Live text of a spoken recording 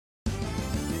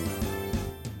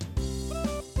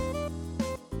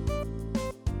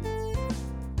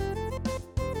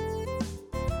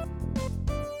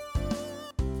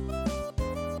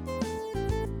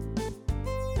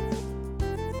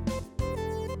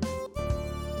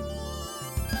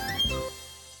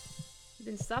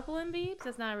Been suppling, Beebs?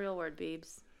 That's not a real word,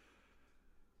 Beebs.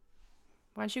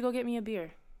 Why don't you go get me a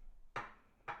beer? I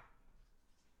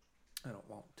don't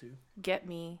want to. Get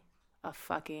me a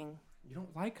fucking... You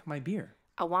don't like my beer.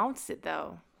 I wants it,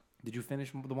 though. Did you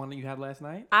finish the one that you had last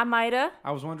night? I mighta.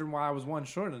 I was wondering why I was one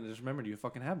short, and I just remembered you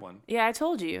fucking had one. Yeah, I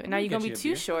told you. Now you're going to be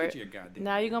too short.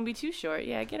 Now you're going to be too short.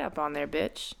 Yeah, get up on there,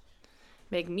 bitch.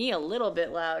 Make me a little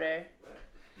bit louder.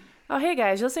 Oh, hey,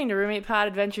 guys. You're listening to Roommate Pod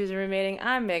Adventures in Roommating.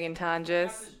 I'm Megan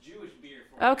Tonjes.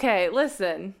 Okay,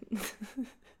 listen.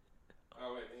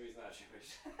 Oh, wait. Maybe it's not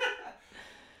Jewish.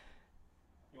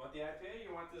 You want the IPA?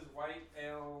 You want this white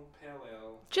ale, pale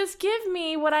ale? Just give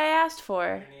me what I asked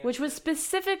for, which was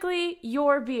specifically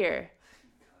your beer.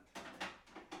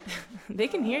 They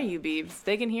can hear you, Beebs.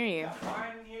 They can hear you.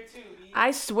 Wine in here too, Beebs.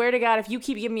 I swear to God, if you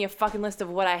keep giving me a fucking list of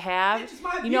what I have,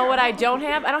 you know what I don't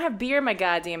have? I don't have beer in my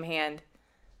goddamn hand.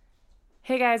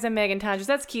 Hey guys, I'm Megan Tonjes.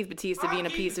 That's Keith Batista being a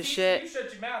piece of shit. You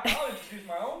shut your mouth. I'll introduce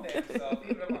my own damn self.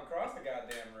 Leave it up across the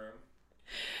goddamn room.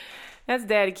 That's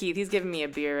Daddy Keith. He's giving me a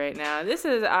beer right now. This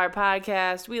is our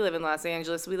podcast. We live in Los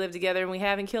Angeles. We live together and we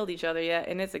haven't killed each other yet.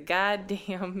 And it's a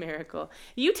goddamn miracle.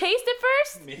 You taste it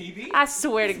first? Maybe. I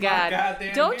swear to God.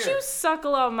 Don't beer. You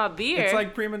suckle on my beer. It's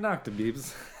like prima nocta,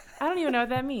 Beebs. I don't even know what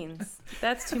that means.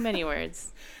 That's too many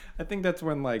words. I think that's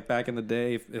when, like, back in the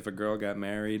day, if a girl got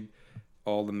married,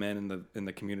 all the men in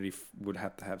the community would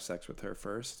have to have sex with her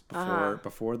first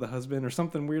before the husband or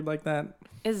something weird like that.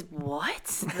 Is what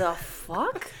the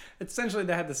fuck? Essentially,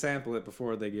 they had to sample it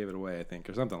before they gave it away, I think,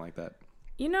 or something like that.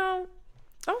 You know,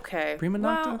 okay. Prima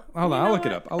nocta? Well, Hold on, I'll look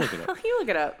it up. You look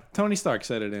it up. Tony Stark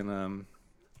said it in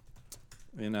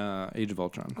Age of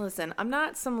Ultron. Listen, I'm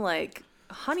not some, like,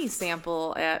 honey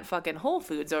sample at fucking Whole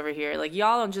Foods over here. Like,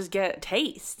 y'all don't just get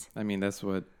taste. I mean, that's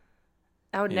what...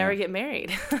 I would never get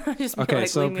married. Just be okay, like,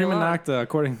 so leave me prima alone. nocta,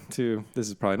 according to... This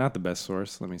is probably not the best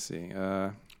source. Let me see.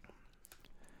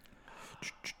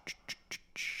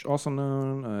 Also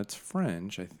known, it's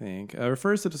French, I think,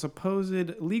 refers to the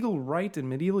supposed legal right in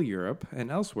medieval Europe and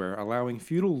elsewhere allowing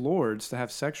feudal lords to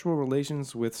have sexual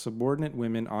relations with subordinate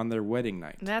women on their wedding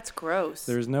night. That's gross.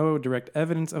 There is no direct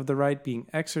evidence of the right being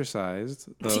exercised.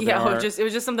 Yeah, it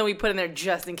was just something we put in there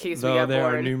just in case we got bored. Though there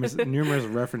are numerous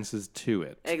references to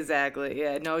it. Exactly.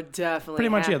 Yeah, no, definitely. Pretty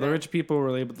much, yeah. The rich people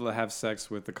were able to have sex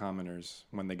with the commoners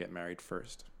when they get married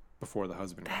first. Before the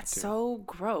husband got That's to. so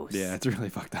gross. Yeah, it's really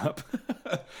fucked up.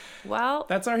 Well,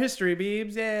 that's our history,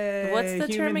 Beebs. Yay! What's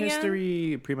the term again?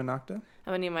 History, prima nocta. I'm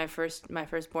gonna need my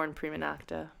firstborn prima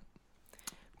nocta.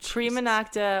 Prima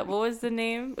nocta. What was the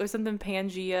name? It was something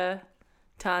Pangea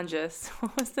Tonjes.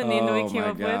 What was the name that we came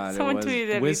up with? Someone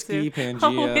tweeted at me Whiskey too.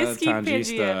 Pangea Whiskey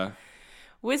Tangista. Pangea.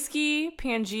 Whiskey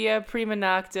Pangea Prima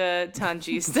Nocta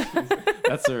Tangista.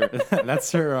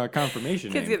 That's her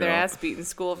confirmation name. Kids get their ass beat in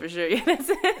school for sure. Yeah, that's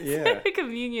it. Yeah. Her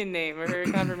communion name or her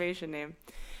confirmation name.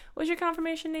 What's your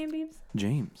confirmation name, Beebs?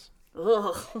 James.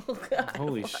 Ugh. God.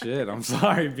 Holy shit! I'm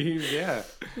sorry, Beebs. Yeah.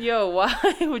 Yo, why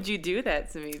would you do that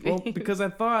to me, Beebs? Well, because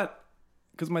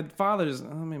my father's.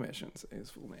 Maybe I shouldn't say his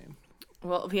full name.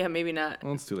 Well, yeah, maybe not.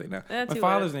 Well, it's too late now. My My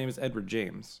father's name is Edward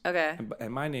James. Okay.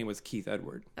 And my name was Keith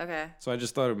Edward. Okay. So I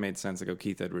just thought it made sense to go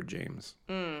Keith Edward James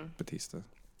Batista.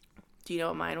 Do you know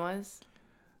what mine was?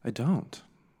 I don't.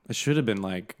 It should have been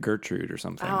like Gertrude or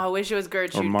something. Oh, I wish it was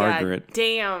Gertrude. Or Margaret. God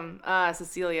damn.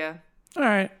 Cecilia. All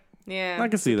right. Yeah. I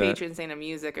can see that. Patron saint of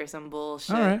music or some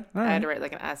bullshit. All right. I had to write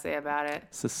like an essay about it.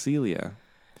 Cecilia.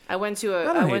 I went to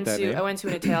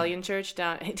an Italian church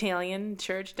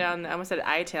down. I almost said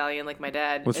Italian, like my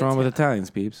dad. What's wrong with Italians,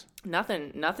 peeps?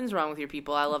 Nothing's wrong with your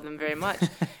people. I love them very much,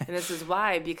 and this is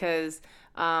why, because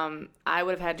I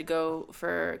would have had to go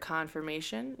for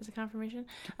confirmation. Is it confirmation?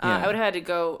 Yeah. I would have had to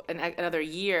go another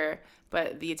year.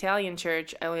 But the Italian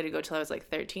church, I only had to go till I was like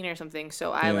 13 or something.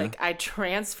 So I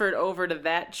transferred over to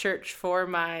that church for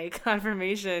my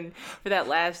confirmation for that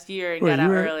last year and got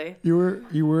out early. You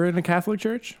were in a Catholic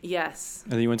church? Yes.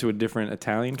 And then you went to a different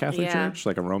Italian Catholic church,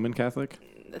 like a Roman Catholic?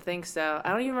 I think so.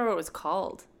 I don't even remember what it was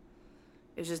called.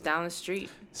 It was just down the street.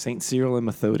 St. Cyril and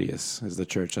Methodius is the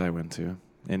church I went to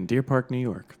in Deer Park, New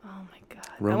York. Oh my God.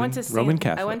 Roman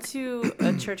Catholic. I went to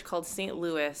a church called St.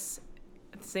 Louis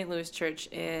Church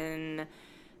in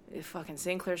fucking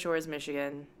St. Clair Shores,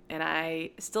 Michigan. And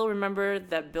I still remember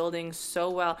that building so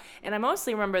well. And I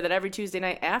mostly remember that every Tuesday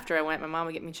night after I went, my mom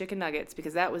would get me chicken nuggets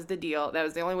because that was the deal. That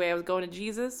was the only way I was going to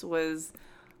Jesus was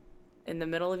in the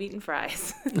middle of eating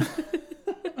fries.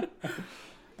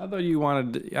 I thought you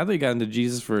got into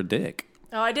Jesus for a dick.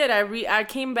 Oh, I did. I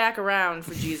came back around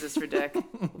for Jesus for dick.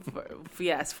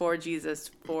 For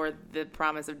Jesus, for the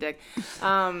promise of dick.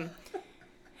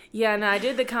 Yeah, no, I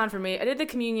did the confirmation. I did the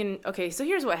communion. Okay, so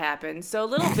here's what happened. So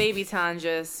little baby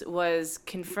Tonjes was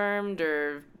confirmed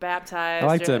or baptized. I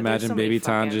like to there's imagine so many baby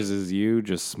fucking- Tonjes is you,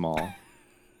 just small.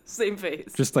 Same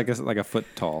face. Just like a foot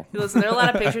tall. Listen, there are a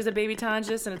lot of pictures of baby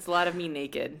Tonjes, and it's a lot of me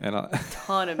naked. And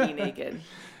Ton of me naked.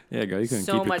 yeah, girl, you couldn't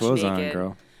So keep your much clothes on, naked.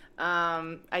 girl.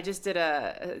 I just did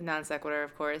a non sequitur,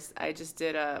 of course. I just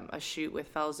did a shoot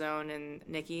with Falzone and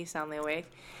Nikki, Soundly Awake.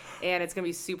 And it's going to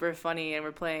be super funny. And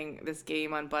we're playing this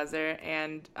game on Buzzer.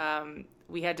 And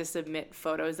we had to submit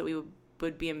photos that we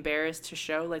would be embarrassed to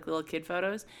show, like little kid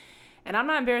photos. And I'm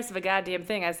not embarrassed of a goddamn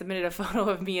thing. I submitted a photo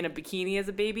of me in a bikini as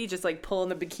a baby, just like pulling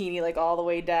the bikini like all the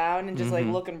way down and just like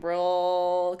looking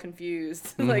real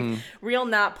confused, like real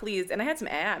not pleased. And I had some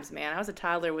abs, man. I was a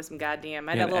toddler with some goddamn.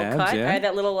 I had You that little had abs, cut. yeah? I had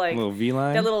that little like Little V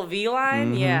line. that little V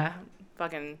line. Yeah,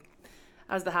 fucking.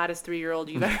 I was the hottest 3-year-old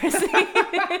you've ever seen.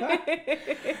 I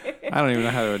don't even know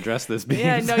how to address this. Beans.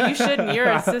 Yeah, no, you shouldn't. You're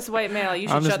a cis white male. You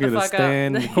should I'm just shut the gonna fuck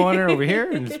stand up. in the corner over here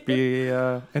and just be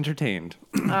entertained.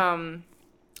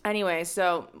 Anyway,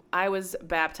 so I was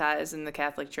baptized in the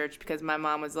Catholic Church because my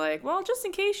mom was like, well, just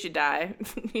in case you die,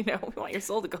 we want your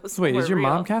soul to go somewhere Wait, is your real.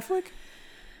 mom Catholic?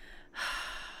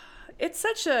 It's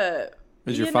such a...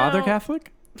 Is your father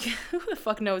Catholic? Who the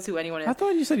fuck knows who anyone is? I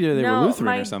thought you said they were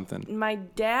Lutheran or something. My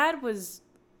dad was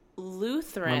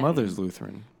Lutheran. My mother's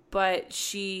Lutheran. But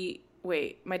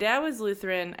my dad was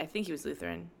Lutheran. I think he was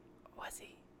Lutheran. Was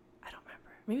he? I don't remember.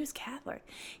 Maybe he was Catholic.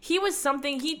 He was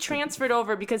something. He transferred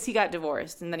over because he got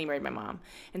divorced and then he married my mom.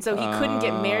 And so he couldn't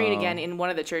get married again in one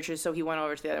of the churches, so he went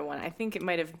over to the other one. I think it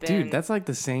might have been... Dude, that's like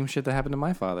the same shit that happened to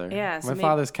my father. Yeah, so my maybe-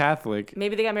 father's Catholic.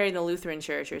 Maybe they got married in the Lutheran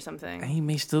church or something. He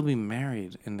may still be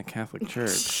married in the Catholic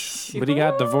Church, but he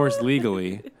got divorced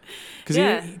legally.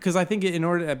 Because I think in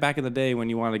order back in the day when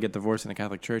you wanted to get divorced in the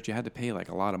Catholic Church, you had to pay like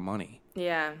a lot of money.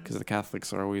 Yeah. Because the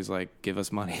Catholics are always like, give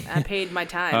us money. I paid my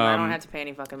time. I don't have to pay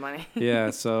any fucking money.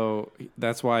 Yeah, so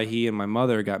that's why he and my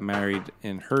mother got married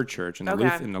in her church, in the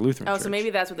Lutheran Oh, church. so maybe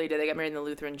that's what they did. They got married in the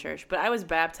Lutheran church. But I was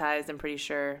baptized, I'm pretty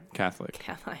sure. Catholic.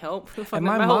 I hope. And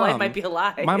my whole life might be a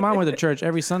lie. My mom went to church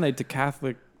every Sunday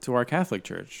to our Catholic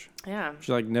church. Yeah.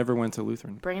 She like never went to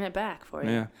Lutheran. Bringing it back for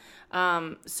you. Yeah.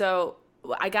 So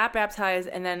I got baptized,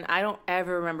 and then I don't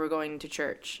ever remember going to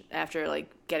church after like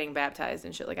getting baptized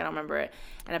and shit. Like I don't remember it.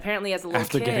 And apparently, as a little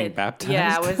After kid, getting baptized?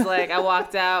 yeah, I was like, I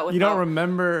walked out with You don't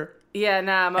remember Yeah,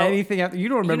 nah. anything after? You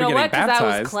don't remember you know getting what? baptized?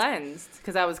 Because I was cleansed.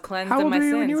 Because I was cleansed How of old my were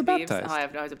you sins. when you were Beebs.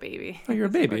 baptized? I was a baby. Oh, you're a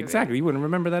baby. Exactly. You wouldn't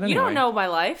remember that anyway. You don't know my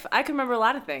life. I can remember a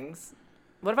lot of things.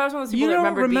 What if I was one of those people You that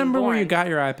don't remember being where you born? got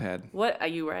your iPad. What? Are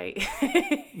you right?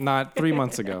 Not 3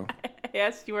 months ago. I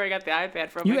asked you where I got the iPad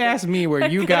from. You asked me where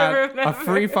you couldn't got a remember.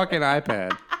 free fucking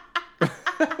iPad.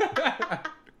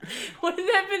 Wouldn't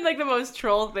that have been like the most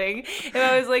troll thing? If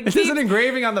I was like, It's just an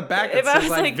engraving on the back that if I says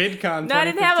was like like, VidCon. no, I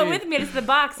didn't have it with 2015. me. It's the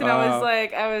box, and I was Oh.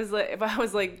 like, if I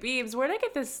was like, Beebs, where'd I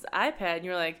get this iPad? And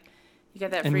you're like, you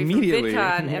got that free from Immediately.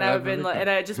 VidCon, and Yeah, I would have been like, VidCon. and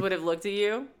I just would have looked at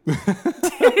you,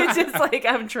 just like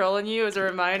I'm trolling you as a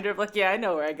reminder of like, yeah, I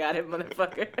know where I got it,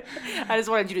 motherfucker. I just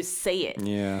wanted you to say it.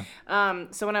 Yeah.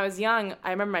 So when I was young,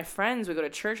 I remember my friends would go to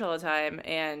church all the time,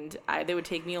 and they would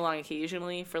take me along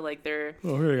occasionally for like their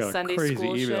Oh, we got a Sunday crazy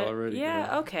school email shit. already, Yeah,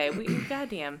 girl. okay.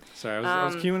 Goddamn. Sorry, I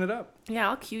was queuing it up. Yeah,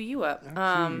 I'll cue you up.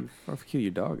 I'll cue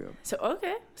your dog up.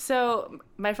 So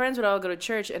my friends would all go to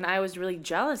church, and I was really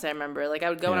jealous. I remember, like, I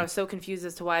would go, and I was so confused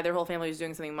as to why their whole family was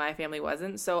doing something my family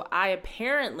wasn't. So I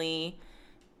apparently,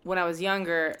 when I was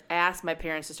younger, asked my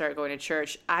parents to start going to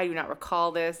church. I do not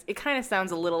recall this. It kind of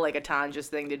sounds a little like a Tanja's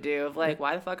thing to do. Of like,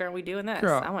 why the fuck aren't we doing this?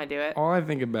 Girl, I want to do it. All I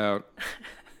think about,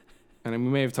 and we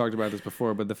may have talked about this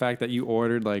before, but the fact that you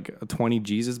ordered like 20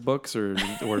 Jesus books or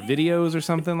videos or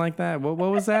something like that. What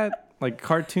was that? Like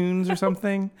cartoons or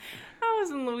something? I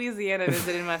was in Louisiana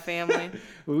visiting my family,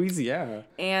 Louisiana.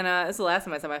 and it's the last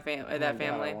time I saw my Oh that my God,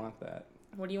 family. I want that.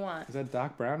 What do you want? Is that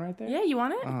Doc Brown right there? Yeah, you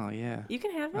want it? Oh yeah. You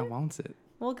can have I it. want it.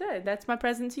 Well, good. That's my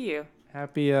present to you.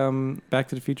 Happy Back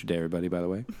to the Future Day, everybody. By the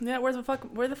way. Yeah, where the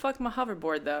fuck my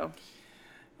hoverboard though?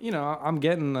 You know, I'm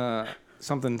getting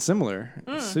something similar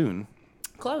soon.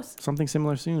 Close. Something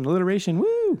similar soon. Alliteration.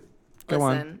 Woo! Go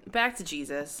on. Listen, back to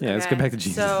Jesus. Yeah, let's get back to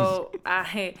Jesus. So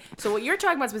what you're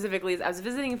talking about specifically is I was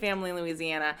visiting a family in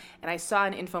Louisiana, and I saw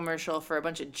an infomercial for a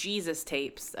bunch of Jesus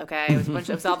tapes. Okay, it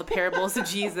was all the parables of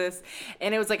Jesus,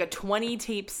 and it was like a 20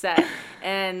 tape set,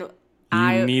 and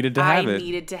I needed to have it.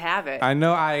 needed to have it. I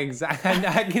know. I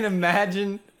can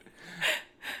imagine.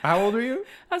 How old were you?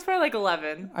 I was probably like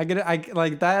 11. I get it. I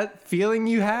like that feeling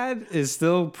you had is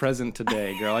still present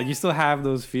today, girl. Like you still have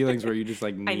those feelings where you just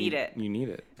like need it. You need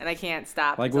it. And I can't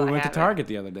stop. Like until when we went I to have Target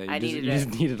the other day. I needed you it.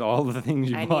 just needed all the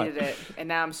things you I bought. needed it, and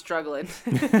now I'm struggling.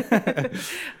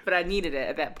 But I needed it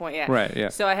at that point, yeah. Right, yeah.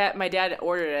 So my dad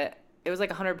ordered it. It was like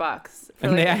 $100.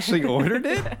 And they actually ordered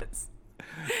it? Yes.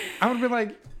 I would have been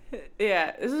like,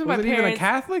 Yeah, this is was my it parents. even a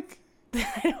Catholic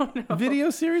I don't know. video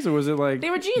series, or was it like They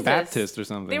were Jesus. Baptist or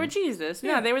something? They were Jesus.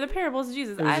 Yeah. No, they were the parables of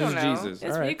Jesus. It was I don't just know. Jesus.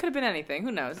 All right. It could have been anything.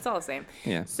 Who knows? It's all the same.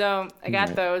 Yeah. So I got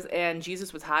Right. those, and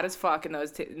Jesus was hot as fuck in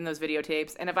those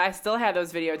videotapes. And if I still had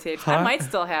those videotapes, I Hot? might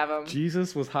still have them.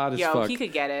 Jesus was hot as Yo, fuck. he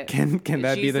could get it. Can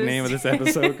that be the Jesus. name of this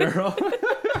episode, girl?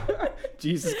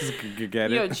 Jesus could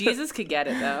get it. Yo, Jesus could get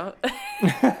it though.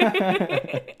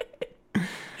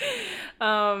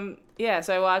 Yeah,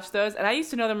 so I watched those, and I used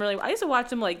to know them really well. I used to watch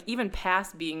them, like, even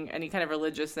past being any kind of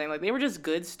religious thing. Like, they were just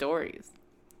good stories.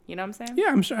 You know what I'm saying? Yeah,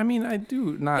 I'm sure. I mean, I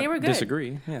do not They were good.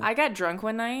 disagree. Yeah. I got drunk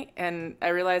one night, and I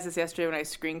realized this yesterday when I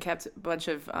screen capped a bunch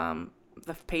of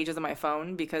the pages of my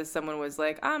phone because someone was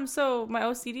like, so my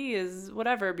OCD is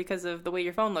whatever because of the way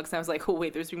your phone looks. And I was like, oh,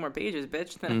 wait, there's 3 more pages,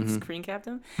 bitch. Then I screen capped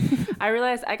them. I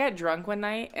realized I got drunk one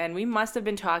night, and we must have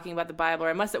been talking about the Bible,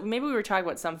 or maybe we were talking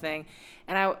about something,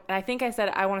 and I think I said,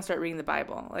 I want to start reading the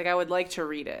Bible. Like, I would like to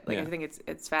read it. Like, Yeah. I think it's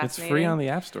It's fascinating. free on the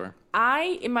App Store.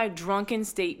 I, in my drunken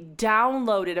state,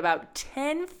 downloaded about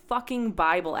 10 fucking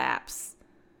Bible apps.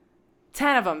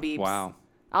 10 of them, Beeps. Wow.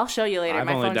 I'll show you later. I've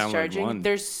My only phone's downloaded charging. one.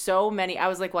 There's so many. I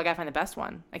was like, well, I gotta find the best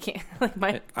one. I can't. Like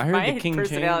my I heard my the King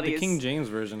personality James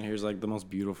version here is like the most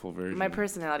beautiful version. My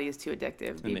personality is too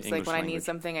addictive. In the It's like English when I need language.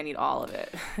 something, I need all of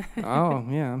it. Oh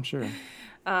yeah, I'm sure.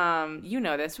 You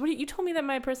know this. You told me that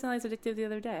my personality is addictive the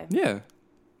other day. Yeah,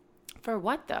 For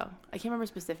what though? I can't remember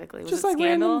specifically. Was just it like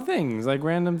Scandal? random things,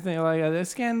 like a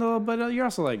scandal. But you're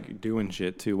also like doing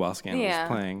shit too while Scandal Yeah. is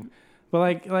playing. But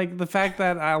like the fact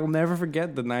that I'll never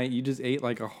forget the night you just ate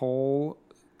like a whole,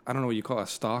 I don't know what you call it, a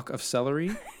stalk of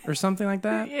celery or something like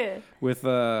that. Yeah. With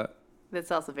That's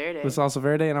salsa verde. salsa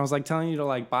verde, and I was like telling you to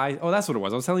like buy. Oh, that's what it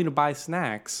was. I was telling you to buy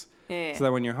snacks. Yeah. So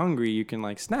that when you're hungry, you can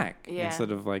like snack Yeah.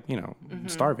 instead of like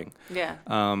starving. Yeah.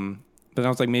 But I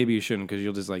was like, maybe you shouldn't because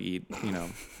you'll just like eat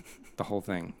the whole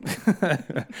thing.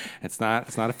 It's not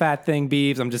a fat thing,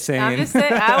 Beebs. I'm just saying. I'm just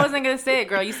saying. I wasn't gonna say it,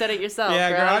 girl. You said it yourself. Yeah,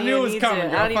 girl, I I don't knew it even was need coming, to-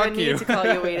 girl. I don't Fuck even need you. to call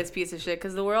you a weightless piece of shit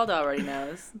because the world already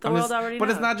knows. The world already knows. But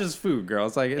it's not just food, girl.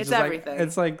 It's like it's just everything. Like,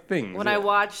 it's like things. When yeah. I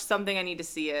watch something, I need to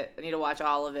see it. I need to watch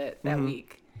all of it that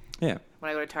week. Yeah. When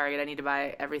I go to Target, I need to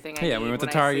buy everything I need. Yeah, we went to when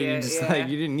I Target. see You it. just Yeah. like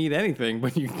you didn't need anything,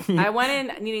 but you. I went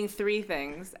in needing 3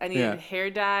 things. I needed Yeah. hair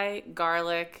dye,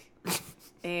 garlic,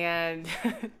 and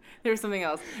there was something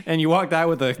else. And you walked out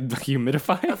with a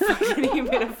humidifier. Fucking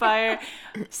humidifier,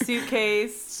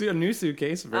 suitcase, A new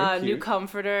suitcase, very cute. new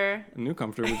comforter. A new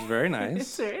comforter, which is very nice.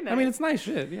 It's very I mean, nice. it's nice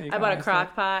shit. Yeah. you I got bought a nice crock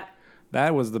stuff. pot.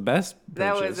 That was the best.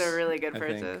 That was purchase, a really good I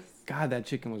think. purchase. God, that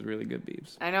chicken was really good,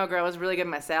 Beebs. I know, girl. It was really good in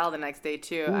my salad the next day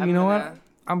too. Ooh, you know what?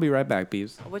 I'll be right back,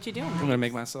 Beebs. What you doing? I'm gonna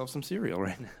make myself some cereal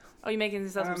right now. Oh, you making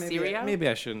yourself some maybe, cereal? Maybe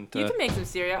I shouldn't. You can make some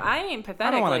cereal. I ain't pathetic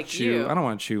I don't want to like chew. you. I don't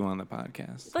want to chew on the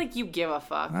podcast. It's like you give a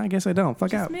fuck. I guess I don't.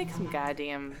 Fuck Just out. make some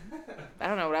goddamn. I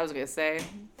don't know what I was gonna say.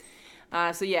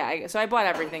 So yeah, so I bought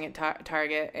everything at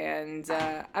Target, and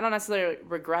I don't necessarily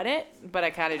regret it, but I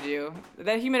kind of do.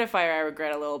 That humidifier I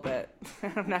regret a little bit.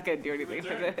 I'm not gonna do anything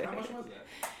with it. How much was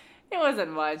that? It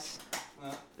wasn't much.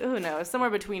 Who knows? Somewhere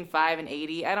between $5 and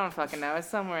 $80. I don't fucking know. It's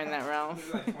somewhere in that realm.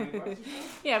 Like $20?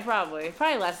 Yeah, probably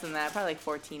less than that. Probably like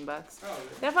 $14. Oh,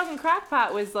 That fucking crock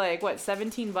pot was like what,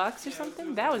 $17 or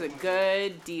something? That was a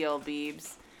good deal,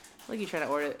 Beebs. Look, you trying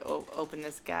to open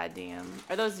this goddamn.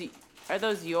 Are those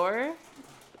your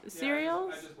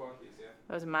cereals? I just bought these. Yeah.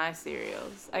 Those are my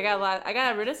cereals. I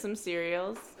got rid of some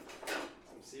cereals. Some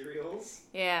cereals.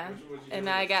 Yeah, What'd you and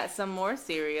get rid I of? got some more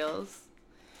cereals.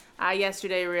 I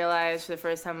yesterday realized for the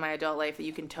first time in my adult life that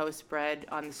you can toast bread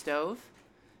on the stove,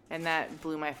 and that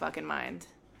blew my fucking mind.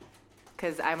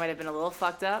 Because I might have been a little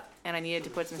fucked up, and I needed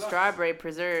to put some strawberry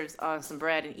preserves on some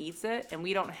bread and eat it, and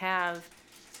we don't have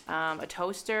a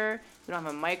toaster, we don't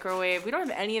have a microwave, we don't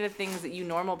have any of the things that you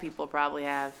normal people probably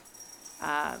have.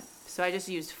 So I just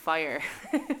used fire.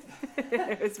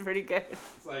 It was pretty good.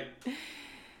 It's like going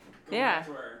Yeah. back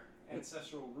to our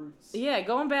ancestral roots. Yeah,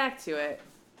 going back to it.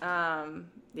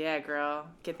 Yeah, girl.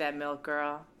 Get that milk,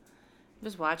 girl. I'm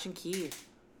just watching Keith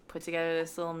put together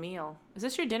this little meal. Is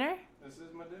this your dinner? This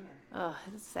is my dinner. Oh,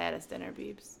 it's the saddest dinner,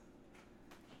 Beebs.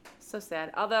 So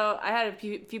sad. Although I had a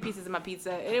few pieces of my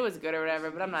pizza. It was good or whatever,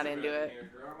 but I'm not into it.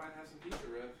 Here, girl. I might have some pizza,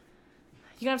 Rev.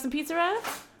 You gonna have some pizza,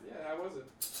 Rev? Yeah, how was it?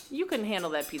 You couldn't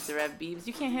handle that pizza red, Beebs.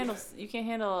 You can't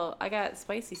handle. I got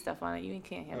spicy stuff on it. You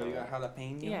can't handle. Oh, you got it.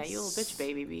 jalapenos? Yeah, you little bitch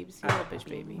baby, Beebs. You little bitch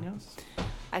baby.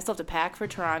 I still have to pack for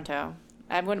Toronto.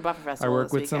 I'm going to Buffer Festival. I work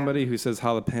this with weekend. somebody who says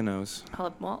jalapenos.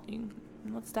 Well,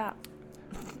 let's stop.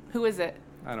 Who is it?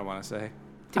 I don't want to say.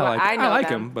 I know like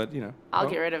them. him, but you know. I'll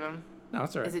get rid of him. No,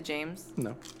 it's alright. Is it James?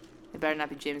 No. It better not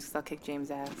be James because I'll kick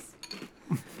James' ass.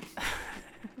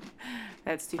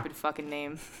 That stupid fucking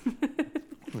name.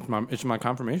 It's my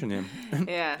confirmation name.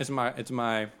 Yeah. It's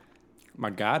my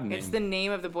God name. It's the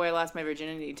name of the boy I lost my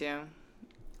virginity to.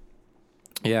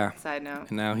 Yeah. Side note.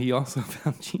 And now he also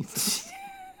found Jesus.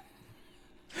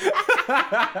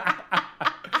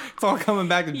 It's all coming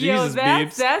back to Jesus,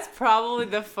 Beebs. That's probably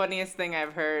the funniest thing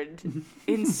I've heard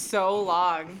in so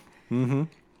long. Mm-hmm.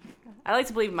 I like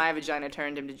to believe my vagina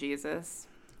turned him to Jesus.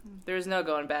 There's no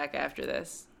going back after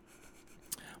this.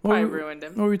 Probably ruined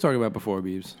him. What were we talking about before,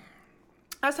 Beebs?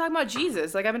 I was talking about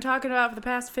Jesus, like I've been talking about for the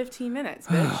past 15 minutes,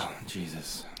 bitch. Oh,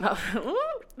 Jesus. Oh,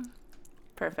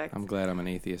 perfect. I'm glad I'm an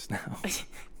atheist now.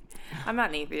 I'm not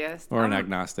an atheist. Or an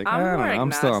agnostic. I'm I don't know. more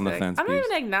I'm still on the agnostic. fence, I'm not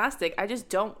Beebs. even agnostic. I just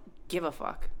don't give a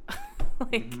fuck.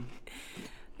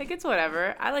 Like it's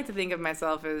whatever. I like to think of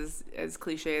myself as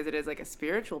cliche as it is, like a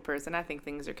spiritual person. I think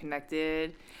things are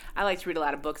connected. I like to read a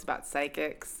lot of books about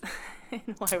psychics. And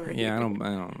why we're Yeah, here. I don't.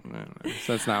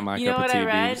 So that's not my You know cup of what tea, I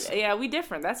read? Beebs. Yeah, we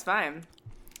different. That's fine.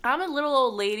 I'm a little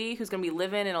old lady who's gonna be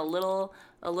living in a little.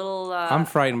 I'm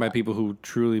frightened by people who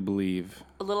truly believe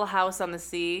a little house on the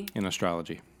sea. in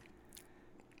astrology.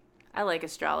 I like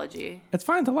astrology. It's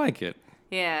fine to like it,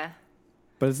 Yeah.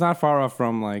 but it's not far off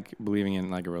from like believing in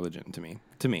like a religion to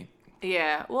me.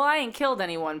 Yeah. Well, I ain't killed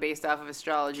anyone based off of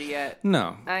astrology yet.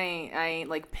 No. I ain't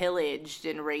like pillaged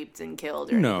and raped and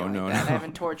killed or No, anything no, like that. no. I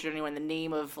haven't tortured anyone in the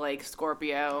name of like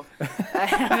Scorpio. I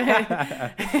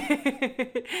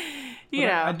haven't. You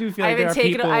know, I do feel like there are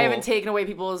people... I haven't taken away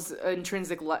people's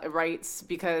intrinsic rights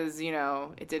because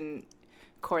it didn't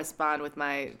correspond with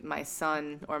my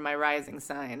sun or my rising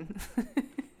sign.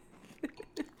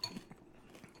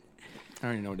 I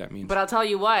already know what that means. But I'll tell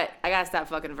you what, I gotta stop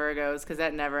fucking Virgos because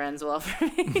that never ends well for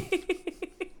me.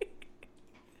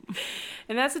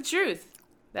 And that's the truth.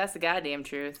 That's the goddamn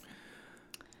truth.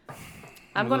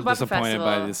 I'm going to Buffer disappointed Festival.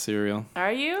 by this cereal.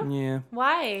 Are you? Yeah.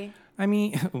 Why? I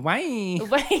mean, why?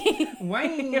 Why?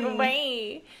 Why?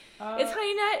 Why? It's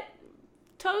Honey Nut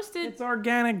toasted. It's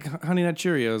organic Honey Nut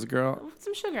Cheerios, girl. Put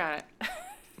some sugar on it.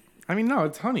 I mean, no,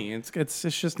 it's honey. It's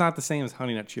just not the same as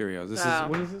Honey Nut Cheerios. This Oh. is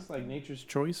what is this, like Nature's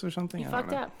Choice or something? You I don't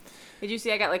fucked know. up. Did you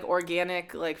see I got like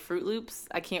organic like Fruit Loops?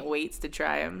 I can't wait to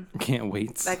try them. Can't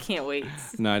wait. I can't wait.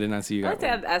 No, I did not see you I got like to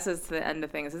one. add S's to the end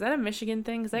of things. Is that a Michigan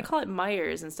thing? Because I call it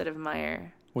Myers instead of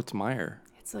Meyer. What's Meyer?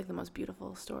 It's like the most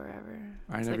beautiful store ever.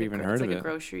 I It's never like even a, heard it's of like it. a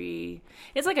grocery.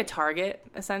 It's like a Target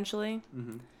essentially,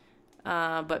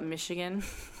 Mm-hmm. but Michigan.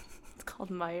 It's called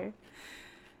Meyer.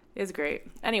 It's great.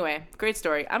 Anyway, great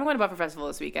story. I'm going to Buffer Festival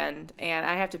this weekend, and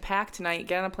I have to pack tonight,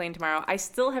 get on a plane tomorrow. I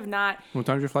still have not What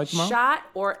time's your flight tomorrow? shot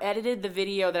or edited the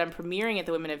video that I'm premiering at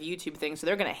the Women of YouTube thing, so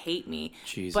they're going to hate me.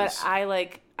 Jesus. But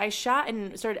I shot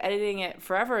and started editing it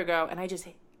forever ago, and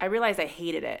I realized I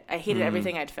hated it. I hated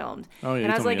everything I'd filmed. Oh, yeah, and you I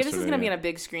was told me like, if this is yesterday, going to be yeah. on a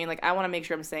big screen, like, I want to make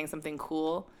sure I'm saying something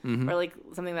cool Mm-hmm. or, like,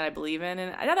 something that I believe in.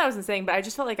 And I know that I wasn't saying, but I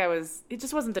just felt like it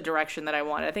just wasn't the direction that I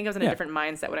wanted. I think I was in a Yeah. different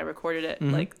mindset when I recorded it,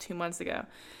 Mm-hmm. like, 2 months ago.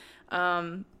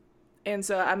 And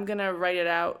so I'm going to write it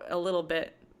out a little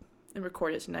bit and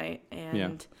record it tonight. And Yeah.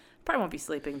 probably won't be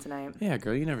sleeping tonight. Yeah,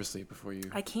 girl, you never sleep before you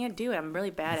I can't do it. I'm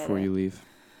really bad before at it. you leave.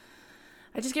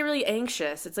 I just get really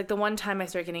anxious. It's like the one time I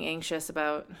start getting anxious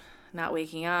about not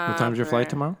waking up. What time's your flight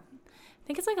or- tomorrow? I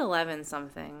think it's like 11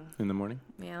 something. In the morning?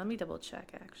 Yeah, let me double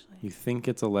check actually. You think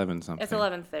it's 11 something? It's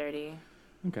 11:30.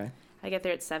 Okay. I get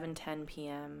there at 7:10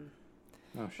 p.m.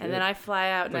 Oh shit. And then I fly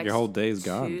out Like next your whole day's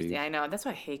gone, Tuesday. dude. I know. That's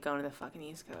why I hate going to the fucking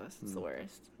East Coast. It's the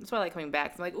worst. That's why I like coming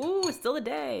back. I'm like, ooh, it's still a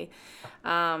day.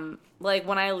 Like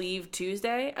when I leave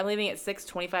Tuesday, I'm leaving at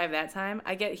 6:25 that time.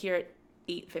 I get here at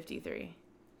 8:53.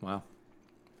 Wow.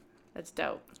 That's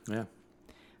dope. Yeah.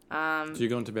 So you're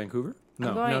going to Vancouver?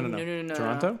 No, I'm going, no.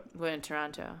 Toronto? I'm going to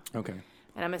Toronto. Okay.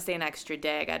 And I'm going to stay an extra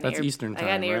day. I got an That's Eastern I got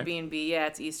an time, right? Airbnb. Yeah,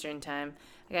 it's Eastern time.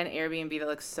 I got an Airbnb that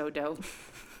looks so dope.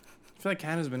 I feel like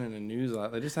Canada's been in the news a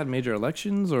lot. They just had major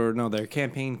elections, or no, their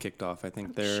campaign kicked off. I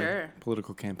think their Sure.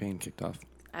 political campaign kicked off,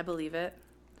 I believe it.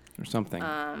 or something.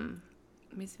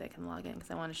 Let me see if I can log in because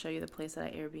I want to show you the place that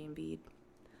I Airbnb'd.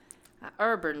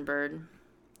 Urban Bird.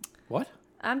 What?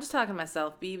 I'm just talking to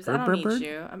myself, Beebs. I don't Urban need Bird?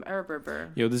 you. I'm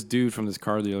Bird. Yo, this dude from this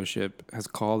car dealership has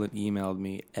called and emailed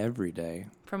me every day.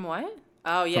 From what?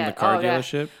 Oh, yeah. From the car oh, yeah.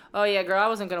 dealership. Oh, yeah, girl, I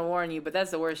wasn't going to warn you, but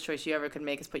that's the worst choice you ever could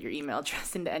make is put your email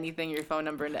address into anything, your phone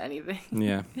number into anything.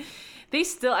 Yeah.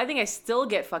 I think I still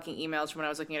get fucking emails from when I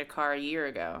was looking at a car a year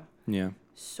ago. Yeah.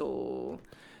 So,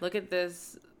 look at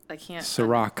this. I can't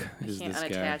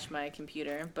unattach my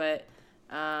computer, but...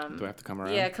 do I have to come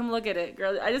around? Yeah, come look at it,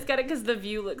 girl. I just got it because the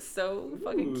view looks so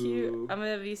fucking cute. I'm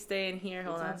going to be staying here.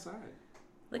 Hold on. Outside?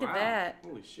 Look at that.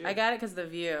 Holy shit. I got it because of the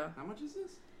view. How much is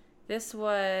this? This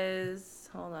was...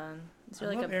 Hold on. Is there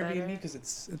like a better... Airbnb because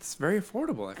it's very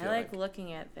affordable, I feel I like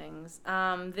looking at things.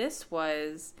 This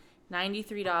was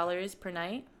 $93 per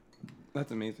night.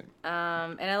 That's amazing.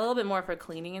 And a little bit more for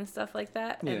cleaning and stuff like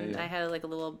that. Yeah, And yeah. I had like a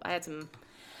little... I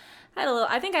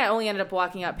think I only ended up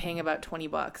walking out paying about $20.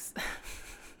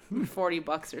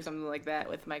 $40 or something like that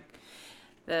with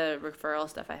the referral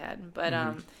stuff I had. But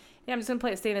yeah, I'm just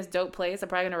gonna stay in this dope place. I'm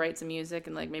probably gonna write some music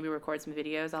and like maybe record some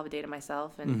videos. I'll have a day to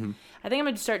myself, and I think I'm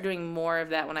gonna start doing more of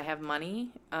that when I have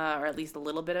money, or at least a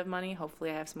little bit of money.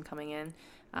 Hopefully, I have some coming in.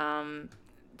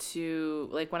 To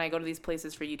like when I go to these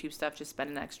places for YouTube stuff, just spend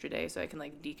an extra day so I can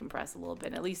like decompress a little bit,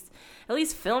 and at least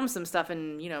film some stuff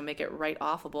and make it right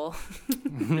offable.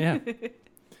 Yeah.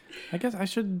 I guess I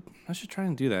should try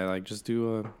and do that. Like just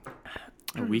do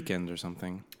a weekend or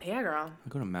something. Yeah, girl. I'll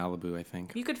go to Malibu, I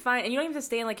think. You could find, and you don't even have to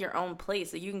stay in like your own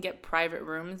place. Like you can get private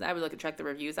rooms. I would look and check the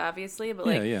reviews, obviously, but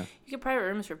like you get private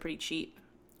rooms for pretty cheap,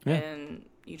 and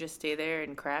you just stay there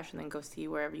and crash, and then go see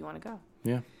wherever you want to go.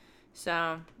 Yeah.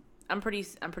 So I'm pretty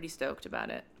stoked about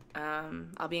it.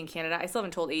 I'll be in Canada. I still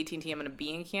haven't told AT&T I'm going to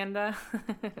be in Canada.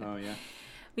 Oh yeah.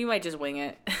 We might just wing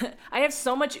it. I have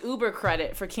so much Uber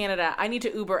credit for Canada. I need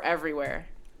to Uber everywhere.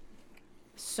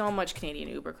 So much Canadian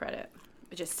Uber credit.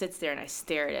 It just sits there and I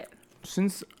stare at it.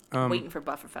 Since waiting for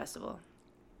Buffer Festival.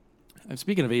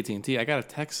 Speaking of AT&T, I got a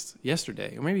text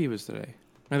yesterday, or maybe it was today.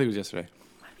 I think it was yesterday.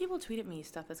 Why do people tweet at me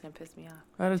stuff that's gonna piss me off?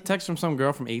 I had a text from some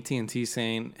girl from AT&T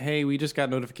saying, "Hey, we just got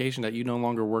notification that you no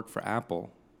longer work for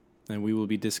Apple, and we will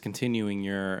be discontinuing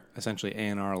your essentially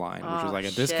A&R line, which was like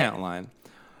a discount line."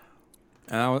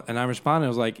 And I responded, I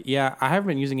was like, "Yeah, I haven't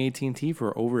been using AT&T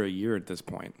for over a year at this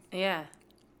point." Yeah.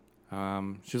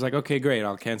 She was like, "Okay, great.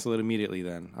 I'll cancel it immediately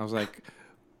then." I was like,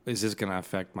 "Is this going to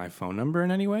affect my phone number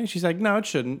in any way?" She's like, "No, it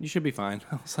shouldn't. You should be fine."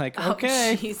 I was like,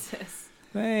 "Okay." Oh, Jesus.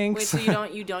 Thanks. Wait, so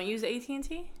you don't use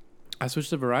AT&T? I switched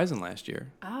to Verizon last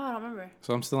year. Oh, I don't remember.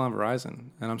 So I'm still on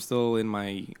Verizon, and I'm still in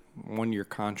my 1-year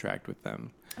contract with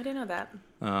them. I didn't know that.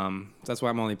 That's why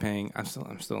I'm only paying. I'm still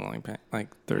only paying like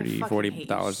 $30, I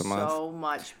 $40 a month. So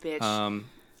much, bitch.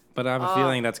 But I have a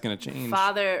feeling that's gonna change.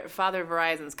 Father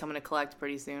Verizon's coming to collect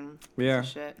pretty soon. Yeah.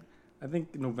 Shit. I think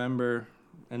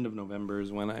end of November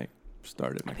is when I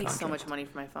started my I pay contract. so much money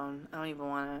for my phone. I don't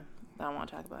want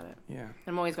to talk about it. Yeah.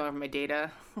 I'm always going over my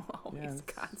data. Always, Yeah,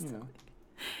 constantly.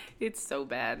 It's so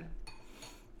bad.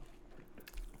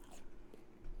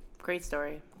 Great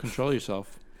story. Control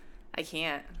yourself. I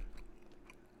can't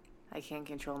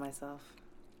control myself.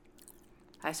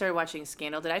 I started watching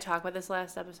Scandal. Did I talk about this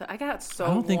last episode? I got so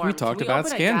warm. I don't think we talked about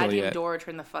Scandal open a yet. Door,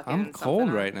 turn the fucking I'm cold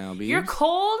on? right now, Beebs. You're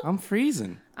cold? I'm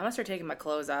freezing. I'm gonna start taking my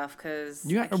clothes off because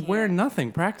You are wearing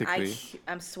nothing practically.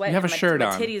 I'm sweating. You have a shirt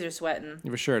on. My titties are sweating. You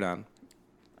have a shirt on.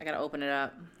 I gotta open it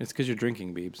up. It's because you're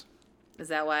drinking, Beebs. Is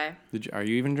that why? Are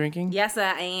you even drinking? Yes,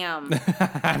 I am.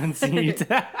 I haven't seen you.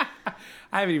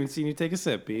 I haven't even seen you take a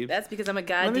sip, Beebs. That's because I'm a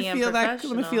goddamn Let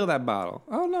professional. me feel that bottle.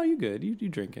 Oh no, you good? You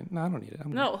drinking? No, I don't need it.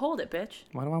 No, hold it, bitch.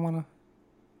 Why do I want to?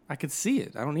 I could see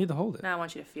it. I don't need to hold it. No, I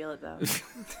want you to feel it though.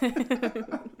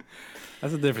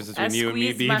 That's the difference between you and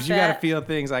me, squeezed my Beebs. You gotta fat- feel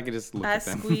things. I could just look I at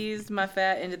them. squeezed my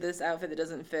fat into this outfit that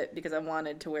doesn't fit because I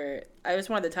wanted to wear it. I just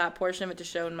wanted the top portion of it to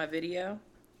show in my video,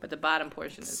 but the bottom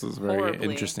portion This is is a very horribly.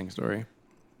 interesting story.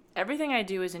 Everything I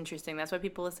do is interesting. That's why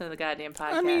people listen to the goddamn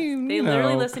podcast. I mean, they you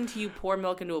literally know. listened to you pour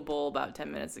milk into a bowl about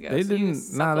 10 minutes ago. They So you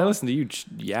didn't. Nah, they suckle. listened to you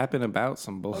yapping about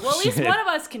some bullshit. Well, at least one of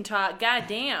us can talk.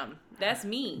 Goddamn. That's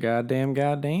me.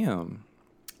 Goddamn.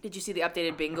 Did you see the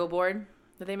updated bingo board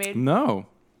that they made? No.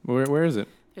 Where is it?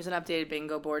 There's an updated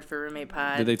bingo board for Roommate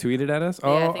Pod. Did they tweet it at us?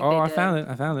 Yeah, I think they I did. found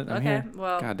it. I'm Okay, here.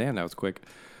 well- Goddamn, that was quick.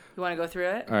 You want to go through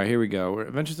it? All right, here we go. We're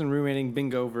Adventures in Roommating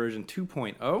Bingo version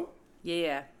 2.0.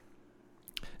 Yeah.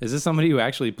 Is this somebody who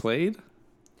actually played?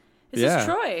 This Yeah. is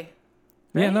Troy.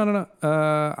 Yeah, Right? no.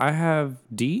 I have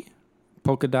D,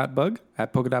 polka dot bug,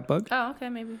 at polka dot bug. Oh, okay,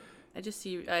 maybe. I just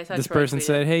see. I saw This Troy person tweet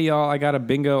said, it. "Hey y'all, I got a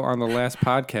bingo on the last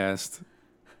podcast."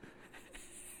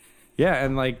 Yeah,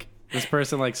 and like This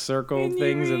person like circled Can you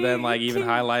things and then read? like even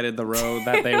hihighlighted the row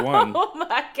that they won. Oh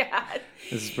my god.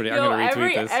 This is pretty. Yo, I'm gonna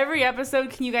retweet this. Every episode,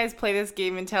 can you guys play this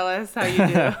game and tell us how you do?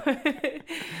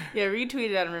 Yeah,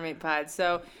 retweet it on Roommate Pod.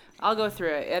 So I'll go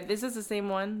through it. This is the same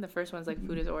one. The first one's like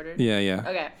food is ordered. Yeah.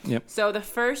 Okay. Yep. So the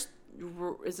first,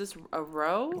 is this a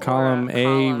row? Column or A,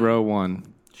 column? row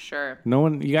 1. Sure. No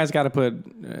one. You guys got to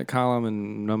put column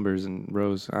and numbers and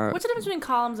rows. What's the difference between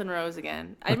columns and rows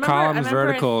again? Columns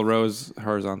vertical, rows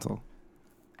horizontal.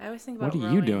 I always think about What are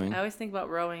rowing. you doing? I always think about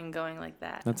rowing going like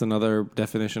that. That's another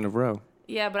definition of row.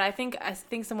 Yeah, but I think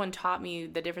someone taught me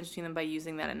the difference between them by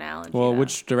using that analogy. Well, though.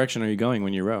 which direction are you going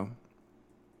when you row?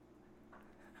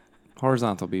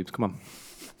 Horizontal, Beebs. Come on.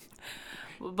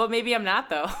 But maybe I'm not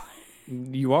though.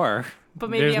 You are. But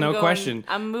maybe There's I'm no going, question.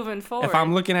 I'm moving forward. If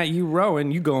I'm looking at you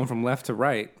rowing, you going from left to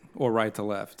right or right to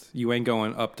left. You ain't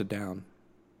going up to down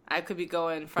I could be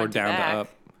going or front down to back. to up.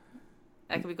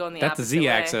 I could be going the That's the opposite Z way.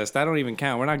 axis. That don't even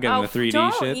count. We're not getting the 3D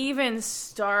don't shit. even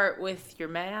start with your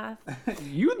math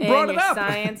You and brought it your up.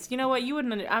 science. You know what? You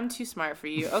wouldn't. I'm too smart for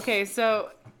you. Okay, so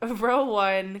row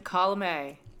 1, column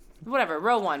A, whatever.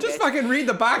 Row 1. Just bitch. fucking read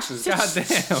the boxes.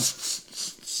 Goddamn.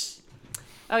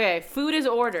 Okay, food is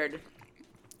ordered.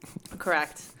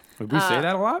 Correct. Would we say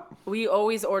that a lot? We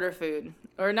always order food.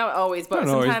 Or not always, but Not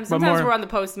always, sometimes but sometimes more- we're on the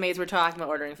Postmates, we're talking about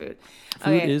ordering food.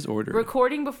 Food is ordered.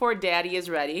 Recording before daddy is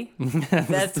ready.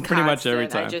 That's pretty much every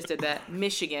constant. time. I just did that.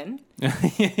 Michigan.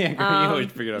 You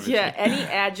always figure it out. Yeah, any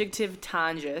adjective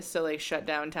tangus, so like shut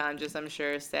down tangus, I'm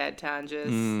sure, sad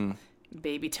tangus,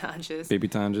 baby tangus. Baby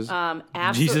Tanges.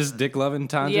 Jesus Jesus, Dick Lovin'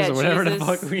 Tanges, or whatever the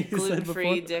fuck we said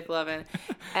gluten-free before. dick loving.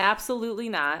 Absolutely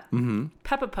not. Mm-hmm.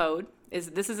 Pepipode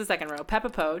this is the second row.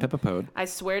 Pepipode. Pepipode. I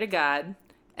swear to God,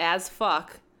 as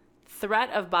fuck,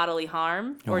 threat of bodily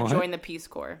harm, or What? join the Peace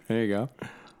Corps. There you go.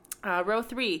 Row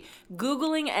 3,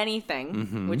 Googling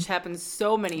anything, which happens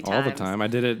so many times. All the time. I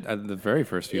did it at the very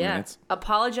first few minutes.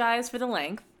 Apologize for the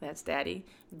length. That's daddy.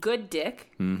 Good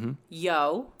dick. Mm-hmm.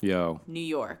 Yo. New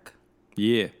York.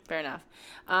 Yeah. Fair enough.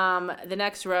 The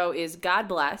next row is God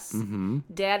bless. Mm-hmm.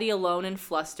 Daddy alone and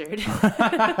flustered.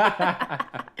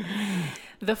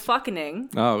 The fucking.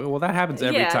 Oh, well, that happens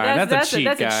every Yeah, time. That's a cheat,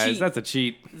 that's a guys. cheat. That's a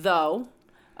cheat. Though.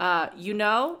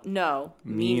 No.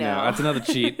 Me no. That's another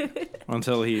cheat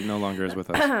until he no longer is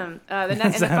with us. And the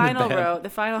sounded final bad.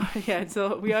 row,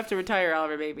 so we have to retire all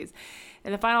of our babies.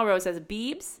 And the final row says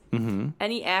Beebs,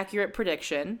 any accurate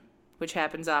prediction, which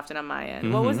happens often on my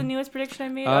end. What was the newest prediction I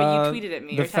made? You tweeted at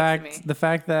me or texted me. The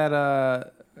fact that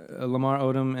Lamar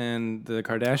Odom and the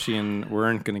Kardashian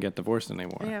weren't going to get divorced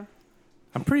anymore. Yeah.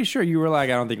 I'm pretty sure you were like,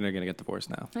 I don't think they're going to get divorced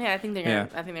now. Yeah, I think they're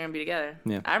gonna be together.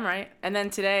 Yeah. I'm right. And then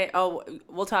today,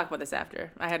 we'll talk about this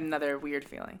after. I had another weird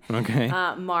feeling. Okay.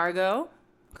 Margot,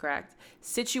 correct.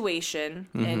 Situation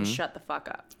and shut the fuck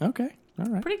up. Okay. All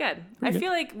right. Pretty good. I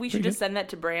feel like we should just send that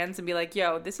to brands and be like,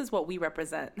 yo, this is what we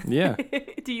represent. Yeah.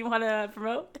 Do you want to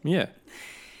promote? Yeah.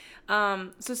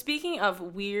 So speaking of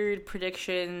weird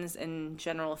predictions and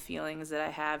general feelings that I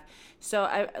have, so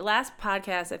last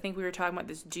podcast, I think we were talking about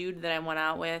this dude that I went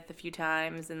out with a few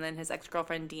times, and then his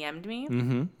ex-girlfriend DM'd me. So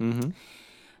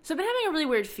I've been having a really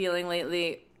weird feeling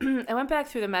lately. I went back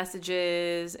through the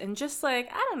messages and just like,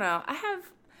 I don't know, I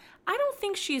don't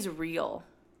think she's real.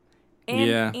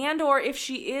 And or if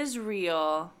she is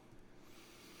real,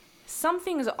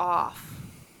 something's off.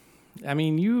 I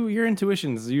mean, your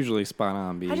intuition's usually spot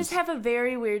on, Bees. I just have a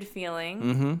very weird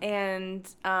feeling, and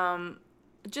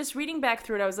just reading back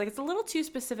through it, I was like, it's a little too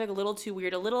specific, a little too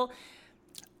weird, a little.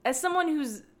 As someone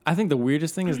who's, I think the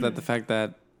weirdest thing is that the fact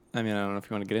that, I mean, I don't know if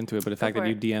you want to get into it, but the fact that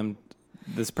you DM'd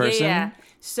this person,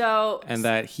 So and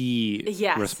that he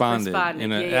responded.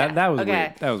 Yeah. That was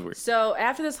weird. That was weird. So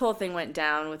after this whole thing went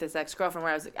down with this ex-girlfriend,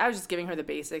 where I was just giving her the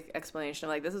basic explanation of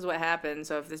like, this is what happened.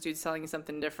 So if this dude's telling you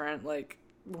something different, like,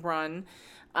 run.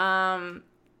 What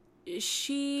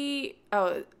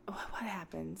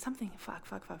happened? Something. Fuck.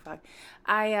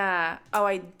 I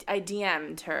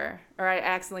DM'd her, or I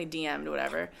accidentally DM'd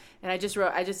whatever, and I just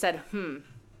said,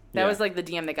 That was like the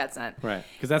DM that got sent. Right.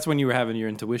 Because that's when you were having your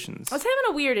intuitions. I was having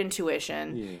a weird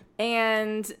intuition. Yeah.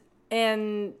 And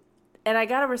I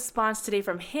got a response today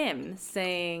from him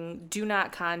saying, do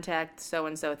not contact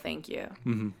so-and-so, thank you.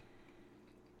 Mm-hmm.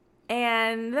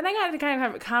 And then I got to kind of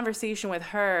have a conversation with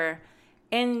her,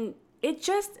 and it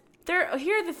just, here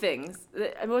are the things.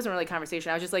 It wasn't really a conversation.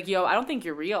 I was just like, yo, I don't think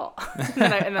you're real. and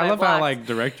then I love blocked. how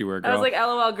direct you were, girl. I was like,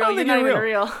 LOL, girl, you're not even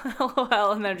real.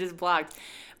 LOL, and then I just blocked.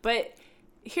 But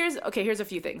Here's a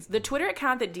few things. The Twitter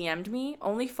account that DM'd me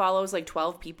only follows like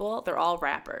 12 people. They're all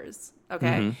rappers. Okay.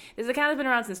 Mm-hmm. This account has been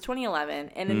around since 2011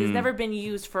 and it has never been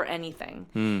used for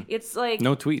anything. It's like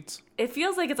No tweets. it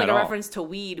feels like it's like At a all. reference to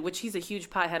weed, which he's a huge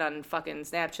pothead on fucking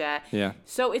Snapchat. Yeah.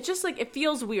 So it's just like it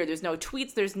feels weird. There's no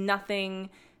tweets, there's nothing.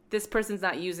 This person's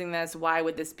not using this. Why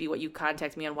would this be what you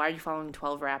contact me on? Why are you following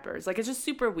 12 rappers? Like it's just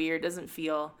super weird. Doesn't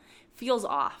feels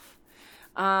off.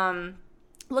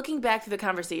 Looking back through the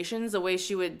conversations, the way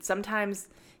she would sometimes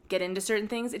get into certain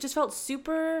things, it just felt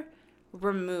super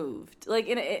removed, like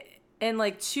and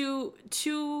like too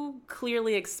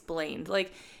clearly explained.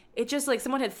 Like it just like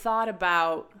someone had thought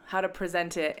about how to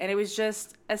present it, and it was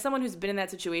just, as someone who's been in that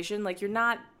situation, like you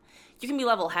can be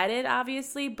level-headed,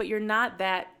 obviously, but you're not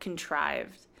that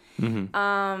contrived.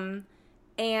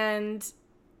 And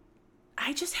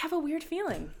I just have a weird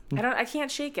feeling. I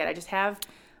can't shake it. I just have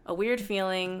a weird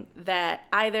feeling that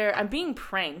either I'm being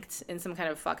pranked in some kind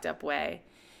of fucked up way.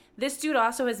 This dude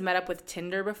also has met up with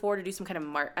Tinder before to do some kind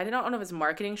of I don't know if it's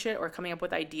marketing shit or coming up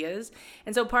with ideas.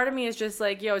 And so part of me is just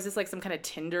like, yo, is this like some kind of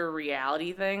Tinder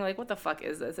reality thing? Like, what the fuck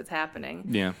is this? It's happening.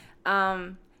 Yeah.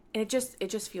 And it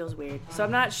just feels weird. So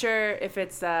I'm not sure if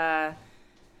it's where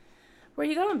are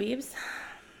you going, Beebs?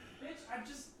 Bitch, I'm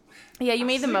just... Yeah, you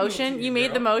made the motion. You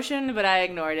made the motion, but I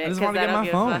ignored it. I just 'cause want to get my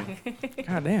don't phone. give a fuck.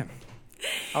 God damn.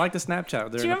 I like the Snapchat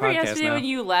during Do you the remember podcast yesterday now. when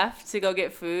you left to go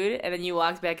get food and then you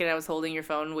walked back and I was holding your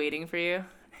phone waiting for you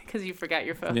because you forgot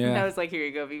your phone? Yeah. And I was like, here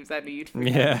you go, Beebs. I knew you'd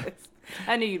forget Yeah. this.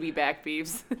 I knew you'd be back,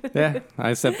 Beebs. Yeah,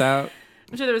 I stepped out.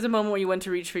 I'm sure there was a moment where you went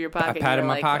to reach for your pocket. I and you patted were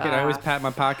my like, pocket. I always "Ah." pat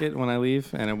my pocket when I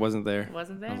leave, and it wasn't there. It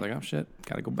wasn't there? I was like, oh shit,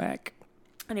 gotta go back.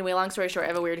 Anyway, long story short, I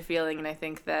have a weird feeling, and I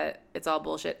think that it's all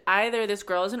bullshit. Either this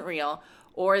girl isn't real,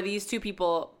 or these two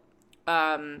people,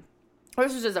 or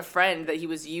this was just a friend that he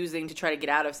was using to try to get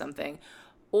out of something,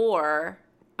 or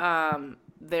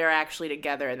they're actually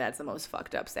together, and that's the most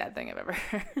fucked up, sad thing I've ever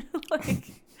heard.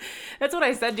 Like, that's what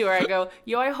I said to her. I go,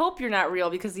 yo, I hope you're not real,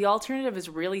 because the alternative is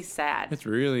really sad. It's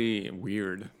really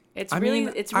weird. It's I really,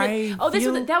 mean, it's really. I Oh,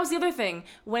 feel- that was the other thing.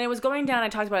 When it was going down, I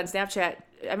talked about it on Snapchat.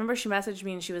 I remember she messaged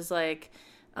me and she was like,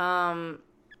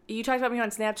 "You talked about me on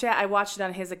Snapchat. I watched it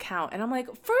on his account." And I'm like,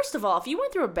 first of all, if you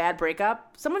went through a bad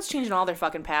breakup, someone's changing all their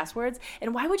fucking passwords.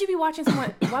 And why would you be watching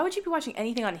someone? Why would you be watching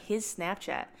anything on his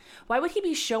Snapchat? Why would he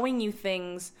be showing you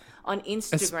things on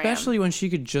Instagram? Especially when she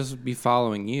could just be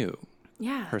following you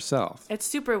yeah, herself, it's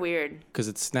super weird. because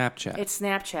it's Snapchat. It's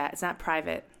Snapchat. It's not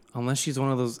private. Unless she's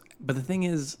one of those. But the thing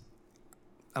is,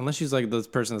 unless she's like this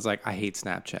person that's like, I hate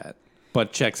Snapchat,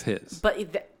 but checks his. But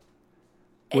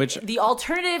Which the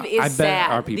alternative is I bet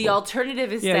sad. are people. The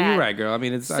alternative is yeah, sad. you're right, girl. I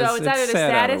mean, it's So it's either the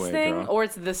sad either saddest way, thing girl. or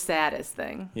it's the saddest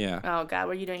thing. Yeah. Oh God,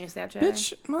 what are you doing your Snapchat?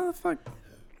 Bitch, motherfucker.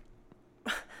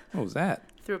 What was that?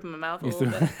 Threw up in my mouth a You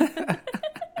little bit.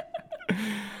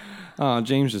 Oh,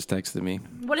 James just texted me.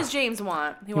 What does James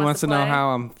want? He wants to know how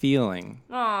I'm feeling.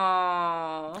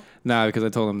 Aww. Nah, because I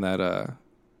told him that.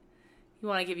 You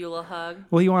want to give you a little hug?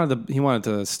 Well, he wanted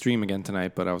to stream again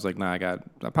tonight, but I was like, nah, I got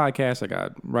a podcast, I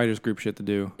got writers group shit to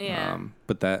do. Yeah.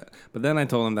 But then I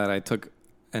told him that I took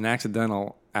an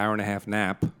accidental hour-and-a-half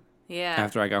nap Yeah.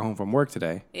 after I got home from work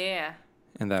today, Yeah.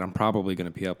 and that I'm probably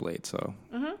going to be up late. So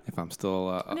if I'm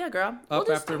still Yeah, girl. up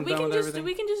after I'm done with everything.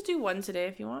 We can just do one today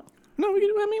if you want. no, we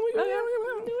can. I mean,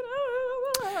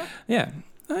 Okay. yeah.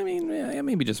 I mean, yeah,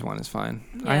 maybe just one is fine.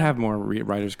 I Yeah. have more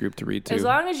writers group to read too. As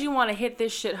long as you want to hit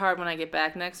this shit hard when I get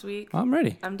back next week, I'm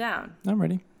ready. I'm down. I'm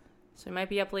ready. So we might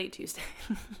be up late Tuesday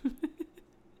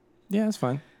Yeah, it's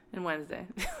fine. and Wednesday.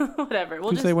 Whatever.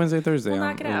 We'll Tuesday, just Wednesday, Thursday. we'll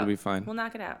knock it It'll out. be fine. We'll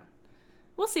knock it out.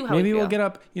 We'll see how Maybe we we'll feel. get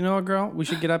up. You know what, girl? We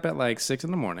should get up at like 6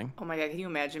 a.m. Oh my God, can you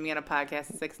imagine me on a podcast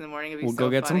at 6 a.m? It'd be We'll so go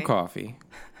get funny. some coffee.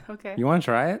 Okay. You want to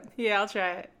try it? Yeah, I'll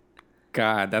try it.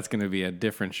 God, that's going to be a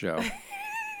different show.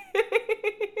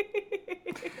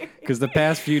 Because the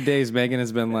past few days, Megan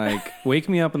has been like, wake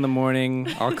me up in the morning.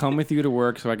 I'll come with you to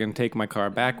work so I can take my car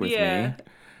back with Yeah. me.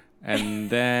 And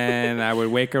then I would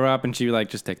wake her up and she'd be like,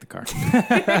 just take the car.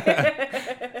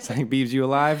 It's like, Beebs, you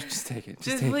alive? Just take it.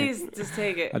 Just take please, it. just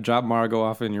take it. I dropped Margot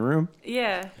off in your room.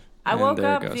 Yeah. I And woke there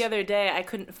it up goes. the other day. I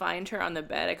couldn't find her on the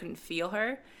bed. I couldn't feel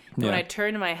her. And when Yeah. I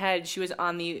turned my head, she was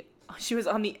on the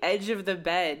edge of the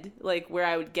bed, like where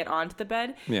I would get onto the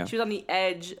bed. Yeah. She was on the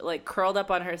edge, like curled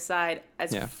up on her side,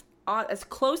 as Yeah. as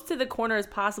close to the corner as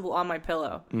possible on my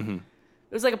pillow. Mm-hmm.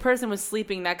 It was like a person was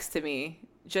sleeping next to me,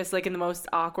 just like in the most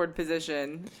awkward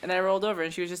position. And I rolled over,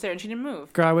 and she was just there, and she didn't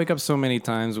move. Girl, I wake up so many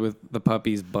times with the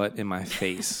puppy's butt in my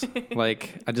face.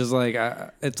 Like, I just like,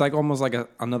 it's like almost like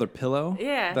another pillow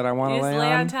Yeah, that I want to you just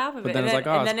lay on. on top of But it. then and it's then, like,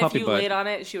 oh, and it's then if puppy you butt. laid on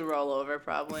it, she would roll over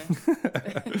probably.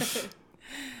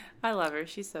 I love her.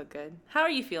 She's so good. How are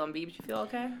you feeling, Beebs? You feel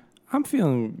okay? I'm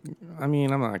feeling. I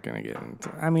mean, I'm not gonna get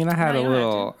into. I mean, I had No, a you don't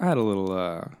little. I had a little.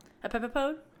 A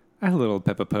pepipode? I had a little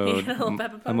pepipode. You had a little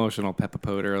pepipode? Emotional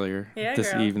pepipode earlier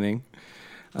this girl. evening.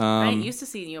 I ain't used to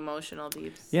seeing you emotional,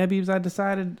 Beebs. Yeah,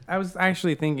 Beebs. I was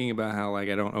actually thinking about how like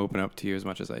I don't open up to you as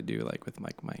much as I do like with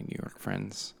like my New York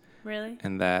friends, Really?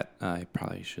 and that I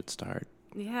probably should start.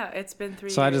 Yeah, it's been 3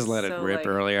 years. So I just let it rip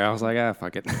earlier. I was like,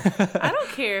 fuck it. I don't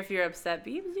care if you're upset,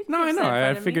 Beebs. You can No, be I know. upset in I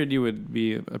front of me. figured you would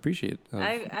be appreciative.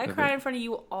 I cry in front of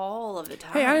you all of the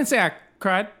time. Hey, I didn't say I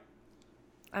cried.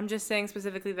 I'm just saying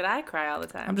specifically that I cry all the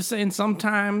time. I'm just saying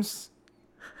sometimes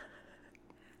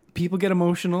people get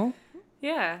emotional.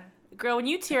 Yeah. Girl, when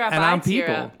you tear up, And I I'm tear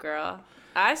people. up, girl.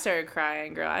 I started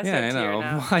crying, girl. I Yeah, started I know. tearing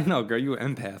up. I know, girl. You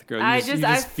an empath, girl. You I just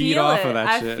I feed feel off it. of that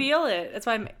I shit. feel it. That's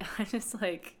why I just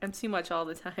like I'm too much all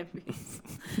the time.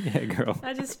 Yeah, girl.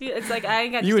 I just feel it's like I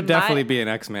ain't got. You just would definitely be an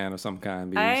X-Man of some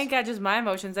kind. I Bees. ain't got just my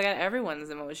emotions. I got everyone's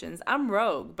emotions. I'm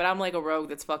Rogue, but I'm like a Rogue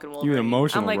that's fucking Wolverine. You an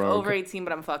emotional I'm like rogue. over 18,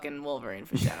 but I'm fucking Wolverine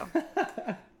for show.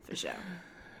 For show.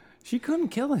 She couldn't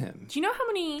kill him. Do you know how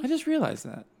many? I just realized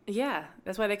that. Yeah,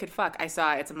 that's why they could fuck. I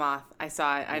saw it. It's a moth. I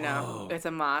saw it. I know. It's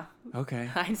a moth. Okay.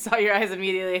 I saw your eyes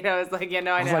immediately, and I was like, yeah,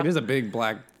 no, I I was know. like, there's a big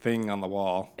black thing on the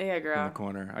wall Yeah, in girl. the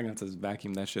corner. I'm going to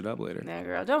vacuum that shit up later. Yeah,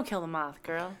 girl. Don't kill the moth,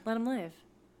 girl. Let him live.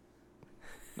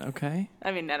 Okay.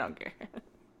 I mean, I don't care.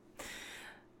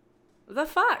 The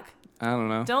fuck? I don't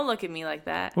know. Don't look at me like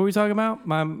that. What were we talking about?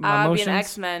 My I'd emotions? be an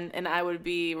X-Men, and I would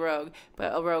be Rogue.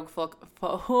 But a Rogue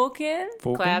Falcon?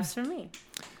 Claps for me.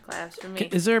 Claps for me.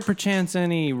 Is there perchance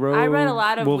any Rogue I read a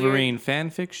lot of Wolverine fan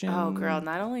fiction Oh, girl.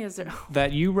 Not only is there...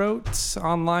 that you wrote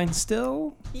online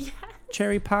still? Yeah.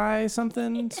 Cherry pie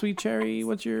something? Sweet cherry?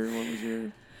 What was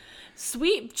your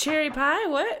Sweet cherry pie?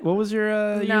 What? What was your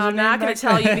No, I'm username not going back to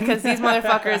tell you then? because these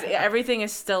motherfuckers, everything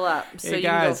is still up. So Hey you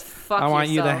guys, can go fuck I want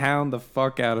you to yourself. hound the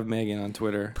fuck out of Megan on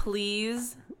Twitter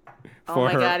Please. Oh For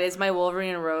my her- God, is my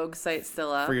Wolverine and Rogue site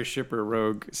still up? for your shipper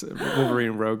Rogue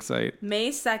Wolverine Rogue site. May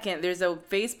 2nd, there's a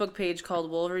Facebook page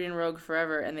called Wolverine and Rogue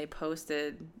Forever, and they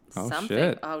posted Oh, something.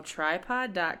 shit. Oh,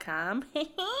 tripod.com.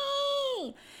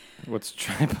 What's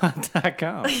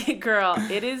tripod.com? Girl,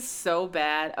 it is so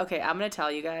bad. Okay, I'm going to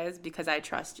tell you guys because I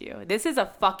trust you. This is a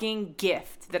fucking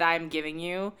gift that I'm giving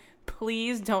you.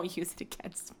 Please don't use it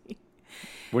against me.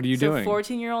 What are you So doing?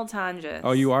 14-year-old Tanja.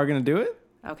 Oh, you are going to do it?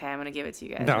 Okay, I'm going to give it to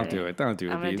you guys. Don't Ready? do it. Don't do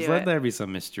it, I'm gonna Beebs. do Let it. there be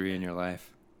some mystery in your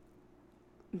life.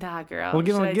 Nah, girl. Well,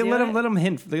 Should I do it? let him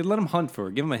hint. Let him hunt for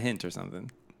it. Give him a hint or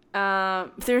something.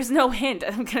 There's no hint.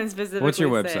 I'm going to specifically What's your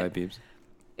say. website, Beebs?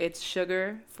 It's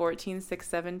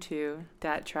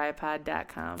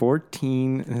sugar14672.tripod.com.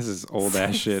 14. This is old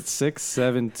ass shit.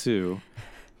 672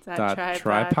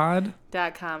 tripod.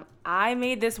 .com. I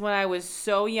made this when I was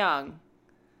so young.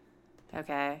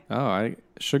 Okay. Oh,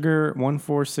 sugar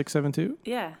 14672.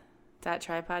 Yeah.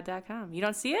 .tripod.com. You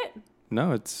don't see it?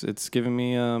 No, it's giving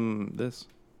me this.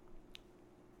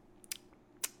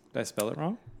 Did I spell it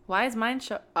wrong? Why is mine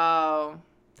show? Oh.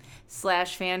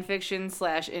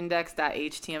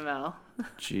 /fanfiction/index.html.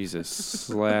 Jesus.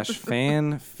 slash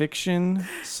fan fiction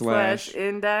slash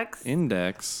index.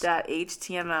 index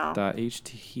 .html.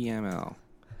 .html.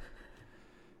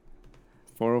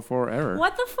 404 error.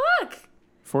 What the fuck?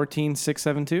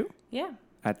 14672 Yeah.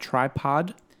 at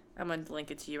tripod. I'm going to link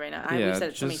it to you right now. Yeah, We've said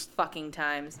it so many just- fucking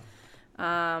times.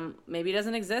 Maybe it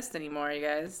doesn't exist anymore, you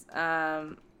guys.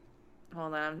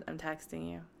 Hold on. I'm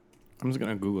texting you. I'm just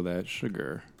gonna Google that.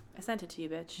 Sugar I sent it to you,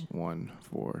 bitch.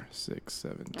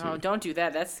 14672. Oh, don't do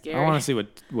that. That's scary. I want to see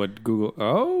what Google.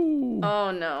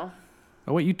 Oh, no.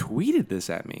 Oh wait, you tweeted this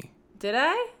at me. Did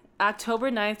I? October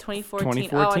 9th, 2014. Oh,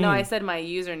 2014. no, I said my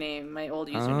username, my old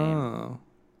username.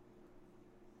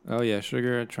 Oh yeah,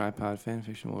 Sugar tripod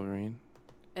fanfiction Wolverine.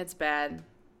 It's bad.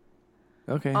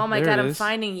 Okay. Oh, my there God. it I'm is.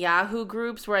 finding Yahoo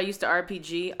groups where I used to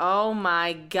RPG. Oh,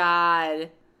 my God.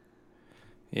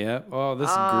 Yep. Oh, this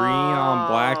green on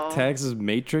black text is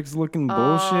Matrix looking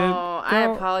bullshit. Oh, I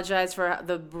Girl. apologize for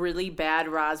the really bad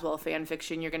Roswell fan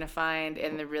fiction you're gonna find,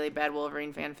 and the really bad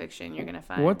Wolverine fan fiction you're gonna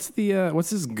find. What's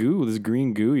this goo? This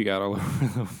green goo you got all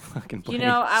over the fucking place. You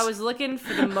know, I was looking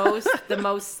for the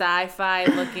most sci-fi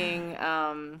looking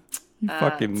You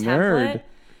fucking nerd.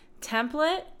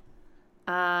 template.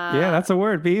 Yeah, that's a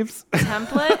word, Beeps.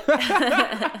 Template.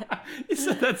 You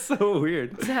said that's so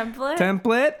weird. Template.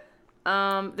 Template.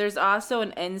 There's also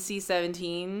an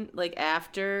NC-17 like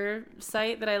after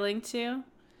site that I linked to.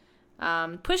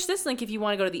 Push this link if you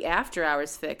want to go to the After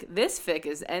Hours fic. This fic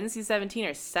is NC-17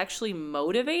 or sexually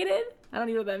motivated. I don't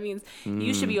even know what that means.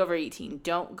 You should be over 18.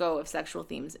 Don't go with sexual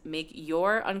themes. Make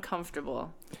your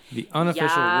uncomfortable. The unofficial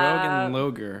Rogan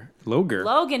Loger.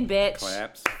 Logan, bitch.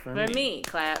 Claps for me.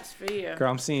 Claps for you.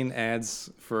 Girl, I'm seeing ads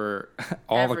for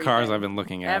all the cars I've been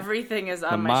looking at. Everything is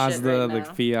on the my Mazda, shit right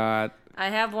now. the Fiat. I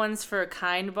have ones for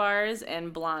Kind bars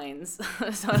and blinds.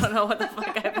 So I don't know what the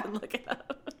fuck I've been looking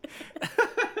up.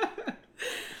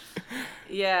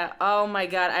 Yeah. Oh my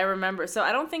God. I remember. So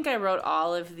I don't think I wrote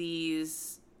all of these.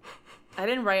 I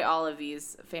didn't write all of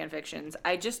these fan fictions.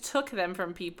 I just took them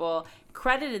from people,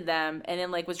 credited them, and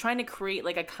then like was trying to create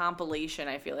like a compilation.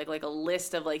 I feel like a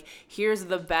list of like, here's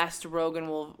the best Rogan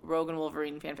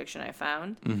Wolverine fan fiction I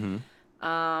found.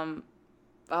 Mm-hmm.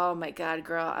 Oh my God,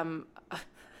 girl,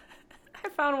 I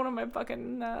found one of my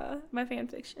fucking my fan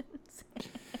fictions.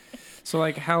 So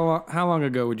like, how long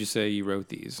ago would you say you wrote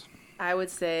these? I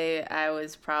would say I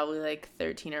was probably like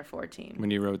 13 or 14. When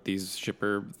you wrote these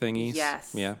shipper thingies? Yes.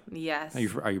 Yeah? Yes.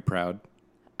 Are you proud?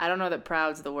 I don't know that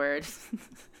proud's the word.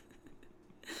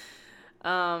 So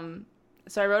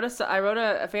I wrote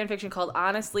a fan fiction called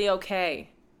Honestly Okay.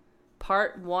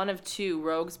 Part 1 of 2,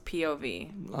 Rogue's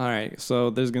POV. All right, so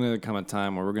there's going to come a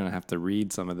time where we're going to have to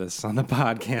read some of this on the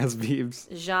podcast,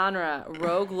 Beebs. Genre,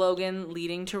 Rogue Logan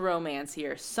leading to romance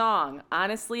here. Song,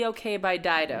 Honestly Okay by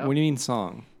Dido. What do you mean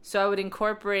song? So I would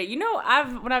incorporate,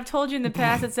 when I've told you in the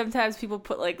past that sometimes people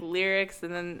put like lyrics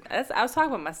and then I was talking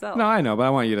about myself. No, I know, but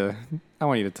I want you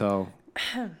to tell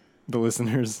the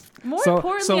listeners. More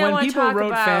importantly, so when I people talk wrote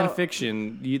about, fan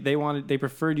fiction, they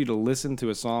preferred you to listen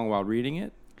to a song while reading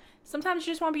it. Sometimes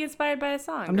you just want to be inspired by a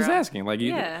song. I'm just asking. Like,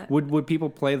 yeah. Would people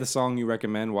play the song you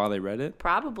recommend while they read it?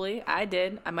 Probably. I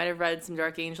did. I might have read some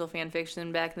Dark Angel fan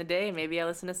fiction back in the day. Maybe I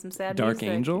listened to some sad Dark music.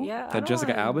 Angel? Yeah. That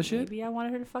Jessica Alba shit? Maybe I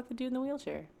wanted her to fuck the dude in the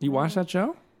wheelchair. You watched that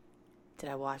show? Did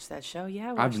I watch that show?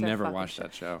 Yeah, I've never watched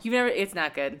that show. You've never? It's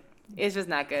not good. It's just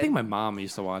not good. I think my mom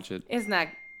used to watch it. It's not.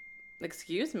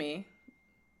 Excuse me.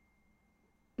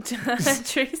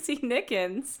 Tracy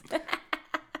Nickens.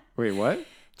 Wait, what?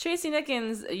 Tracy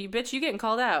Nickens, you getting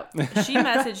called out. She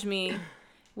messaged me,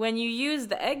 when you use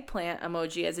the eggplant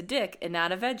emoji as a dick and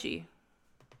not a veggie.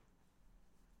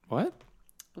 What?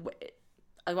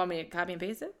 You want me to copy and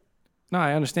paste it? No,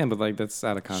 I understand, but like that's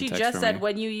out of context. She just for said me.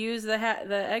 when you use the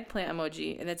eggplant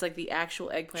emoji, and it's like the actual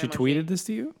eggplant She emoji. tweeted this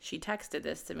to you? She texted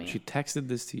this to me. She texted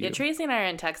this to you? Yeah, Tracy and I are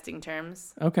in texting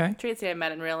terms. Okay. Tracy I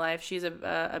met in real life. She's a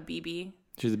BB.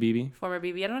 She's a BB? Former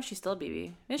BB. I don't know if she's still a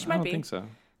BB. Yeah, she I might don't be. think so.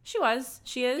 She was.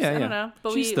 She is. Yeah, I don't know.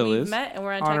 But she still we is. met and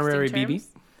we're on Honorary texting terms.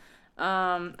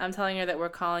 BB. I'm telling her that we're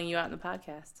calling you out in the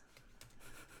podcast.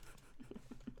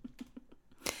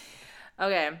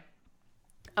 Okay.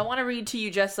 I want to read to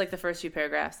you just like the first few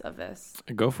paragraphs of this.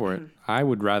 Go for it. I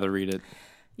would rather read it.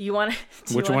 You want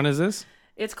to? Which one is this?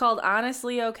 It's called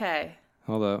Honestly Okay.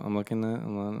 Hold up. I'm looking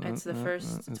at It's the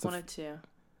first. It's one of 2.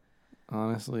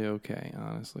 Honestly okay.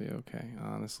 Honestly okay.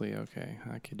 Honestly okay.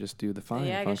 I could just do the find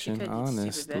Yeah, I guess you function. could,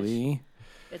 you stupid Honestly.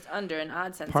 It's under an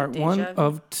odd sense Part of deja 1 vu.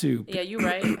 of 2. Yeah, you're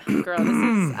right. Girl,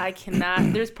 this is... I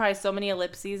cannot... There's probably so many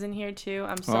ellipses in here, too.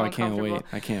 I'm so uncomfortable.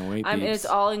 I can't wait. It's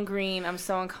all in green. I'm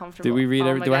so uncomfortable. Did we read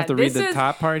Oh my do I have to God. read the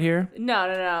top part here?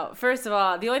 No. First of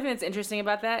all, the only thing that's interesting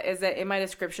about that is that in my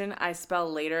description, I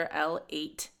spell later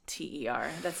L8TER.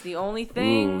 That's the only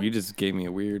thing. Ooh, you just gave me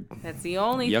a weird That's the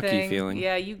only yucky thing. feeling.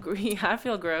 Yeah, you agree. I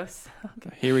feel gross.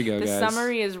 Okay. Here we go, The guys.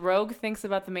 summary is Rogue thinks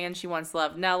about the man she once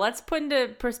loved. Now, let's put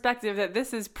into perspective that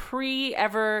this is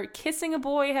pre-ever kissing a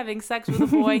boy, having sex with a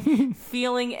boy,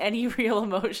 feeling any real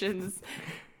emotions.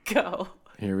 Go.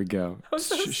 Here we go.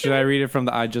 So Should I read it from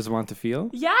the I Just Want to Feel?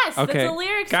 Yes, Okay. that's the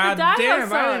lyrics God for the Dido damn,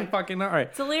 song. I didn't fucking know. All right.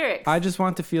 It's the lyrics. I just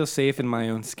want to feel safe in my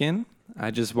own skin.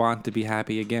 I just want to be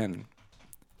happy again.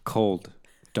 Cold,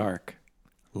 dark,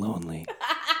 lonely.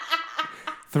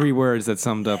 3 words that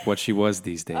summed up what she was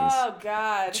these days. Oh,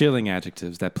 God. Chilling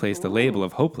adjectives that placed a label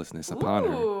of hopelessness upon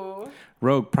her. Ooh.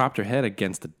 Rogue propped her head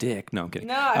against the dick. No, I'm kidding.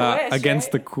 No, I wish, against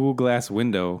right? the cool glass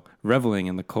window, reveling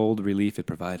in the cold relief it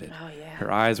provided. Oh, yeah.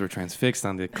 Her eyes were transfixed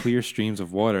on the clear streams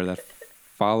of water that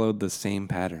followed the same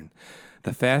pattern.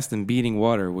 The fast and beating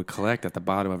water would collect at the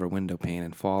bottom of her window pane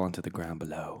and fall onto the ground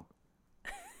below.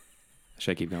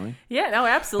 Should I keep going? Yeah, no,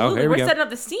 absolutely. here we We're go. setting up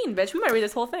the scene, bitch. We might read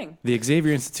this whole thing. The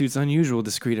Xavier Institute's unusual,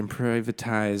 discreet, and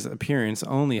privatized appearance was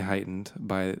only heightened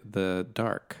by the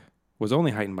dark.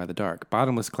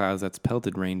 Bottomless clouds that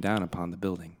pelted rain down upon the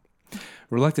building.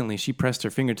 Reluctantly, she pressed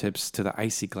her fingertips to the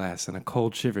icy glass, and a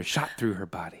cold shiver shot through her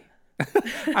body.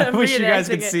 I wish you guys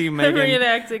could see Megan.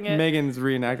 Reenacting it. Megan's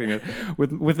reenacting it.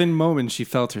 Within moments, she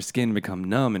felt her skin become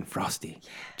numb and frosty,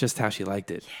 just how she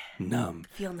liked it. Numb.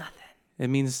 Feel nothing. It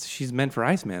means she's meant for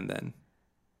Iceman then.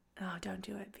 Oh, don't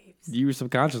do it, Peeps. You were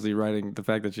subconsciously writing the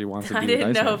fact that she wants to I be with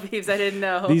didn't Iceman. know, Peeps. I didn't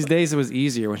know. These days it was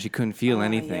easier when she couldn't feel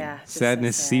anything. Yeah, just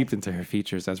Sadness so sad. seeped into her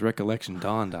features as recollection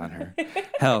dawned on her.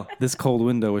 Hell, this cold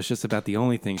window was just about the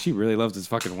only thing. She really loves this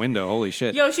fucking window. Holy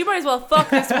shit. Yo, she might as well fuck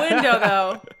this window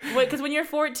though. Because when you're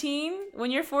 14,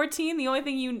 the only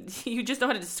thing you just know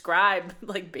how to describe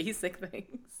like basic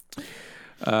things.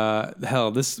 Hell,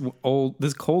 this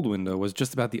cold window was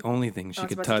just about the only thing she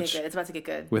could touch It's about to get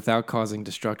good. without causing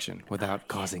destruction, without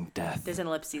causing death. There's an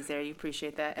ellipses there. You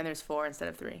appreciate that. And there's 4 instead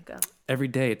of 3. Go. Every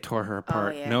day it tore her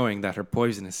apart, yeah. knowing that her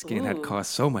poisonous skin had Ooh.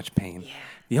 caused so much pain. Yeah.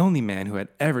 The only man who had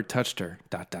ever touched her,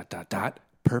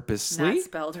 purposely? Not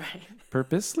spelled right.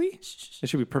 Purposely? It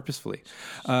should be purposefully.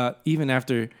 Even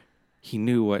after he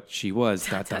knew what she was,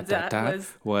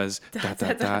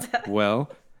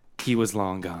 well, he was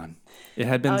long gone. It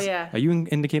had been. Oh, yeah. Are you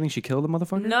indicating she killed the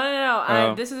motherfucker? No.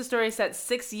 Oh. This is a story set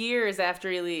 6 years after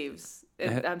he leaves.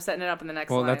 I'm setting it up in the next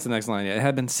line. Well, that's the next line. Yeah, it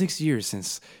had been 6 years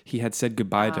since he had said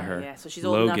goodbye to her. Yeah, so she's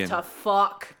old enough to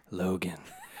fuck. Logan.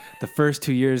 The first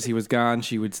 2 years he was gone,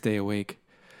 she would stay awake.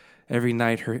 Every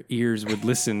night her ears would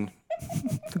listen.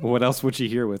 What else would she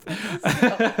hear with?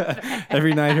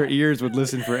 Every night her ears would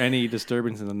listen for any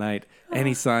disturbance in the night,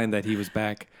 any sign that he was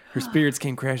back. Her spirits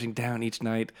came crashing down each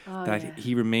night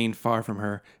he remained far from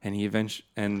her, and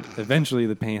eventually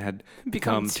the pain had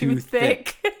become too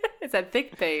thick. It's that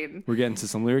thick pain. We're getting to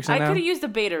some lyrics I now. could have used a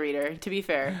beta reader, to be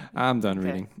fair. I'm done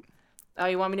reading. Oh,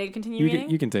 you want me to continue reading?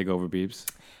 You can take over, Beeps.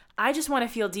 I just want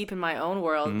to feel deep in my own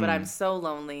world, but I'm so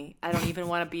lonely. I don't even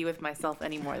want to be with myself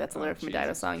anymore. That's a lyric from a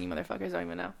Dido song. You motherfuckers don't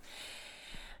even know.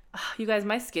 You guys,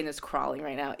 my skin is crawling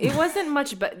right now. It wasn't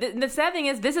much, but the sad thing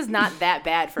is, this is not that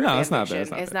bad for No, fan it's not fiction.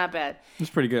 bad. It's not bad. It's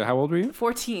pretty good. How old were you?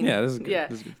 14. Yeah, this is good. Yeah.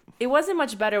 This is good. It wasn't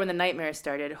much better when the nightmares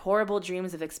started. Horrible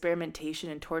dreams of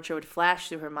experimentation and torture would flash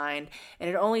through her mind, and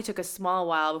it only took a small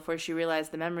while before she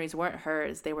realized the memories weren't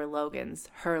hers, they were Logan's.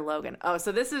 Her Logan. Oh,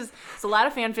 so a lot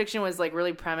of fan fiction was like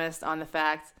really premised on the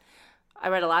fact. I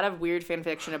read a lot of weird fan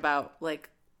fiction about like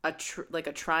a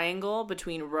triangle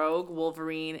between Rogue,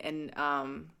 Wolverine,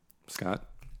 and Scott?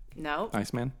 no.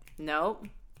 Iceman? No.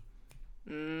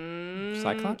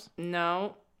 Cyclops?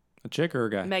 No. A chick or a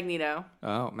guy? Magneto.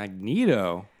 Oh,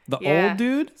 Magneto. The Yeah. old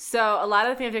dude? So a lot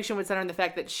of the fan fiction would center on the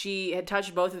fact that she had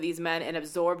touched both of these men and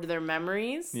absorbed their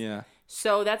memories. Yeah.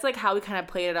 So that's like how we kind of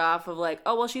played it off of like,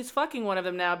 oh, well, she's fucking one of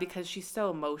them now because she's so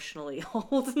emotionally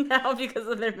old now because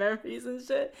of their memories and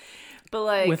shit. But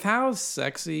like, With how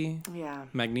sexy yeah.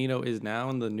 Magneto is now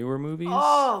in the newer movies,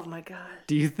 Oh my god. how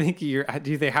do you think your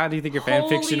fan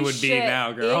fiction Holy would be shit.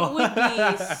 now, girl? It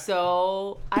would be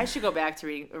so. I should go back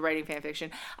to writing fan fiction.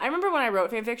 I remember when I wrote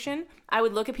fan fiction, I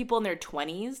would look at people in their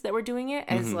 20s that were doing it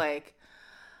as like,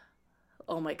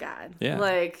 oh my god, Yeah.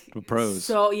 like Pros.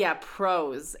 So yeah,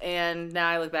 pros. And now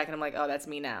I look back and I'm like, oh, that's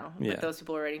me now. Yeah. But those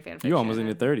people were writing fan fiction. You almost in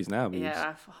your 30s now, Beebs.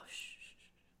 Yeah.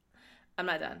 I'm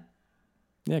not done.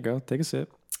 Yeah, girl, take a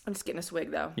sip. I'm just getting a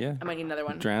swig though. Yeah. I might need another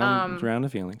one. Drown the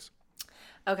feelings.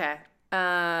 Okay.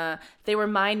 They were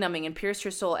mind-numbing and pierced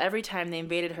her soul every time they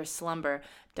invaded her slumber. ...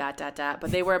 But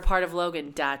they were a part of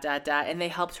Logan. ... And they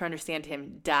helped her understand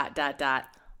him. ...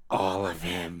 All of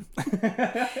him.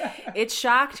 It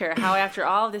shocked her how after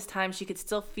all of this time she could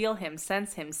still feel him,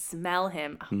 sense him, smell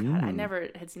him. Oh god, I never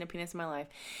had seen a penis in my life.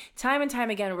 Time and time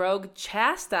again, Rogue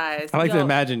chastised. I like to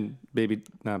imagine,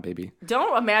 not baby.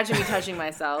 Don't imagine me touching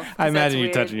myself. 'cause I imagine you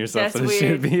that's touching weird. yourself That's for this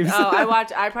shit, weird.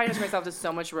 Beebs. I probably touched myself to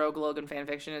so much Rogue Logan fan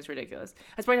fiction. It's ridiculous.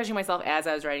 I was probably touching myself as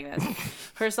I was writing this.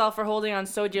 Herself for holding on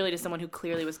so dearly to someone who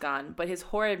clearly was gone. But his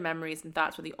horrid memories and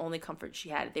thoughts were the only comfort she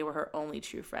had. They were her only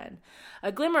true friend.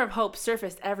 A glimmer of hope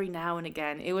surfaced every now and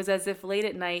again. It was as if late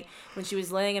at night, when she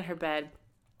was laying in her bed,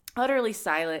 utterly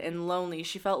silent and lonely,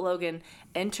 she felt Logan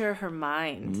enter her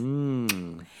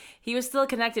mind. He was still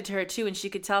connected to her too, and she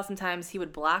could tell sometimes he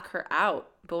would block her out.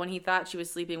 But when he thought she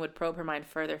was sleeping, would probe her mind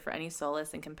further for any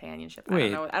solace and companionship. I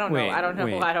don't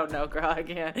know, girl. I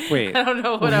can't. Wait. I don't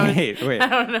know what Wait. I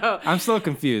don't know. I'm still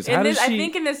confused. I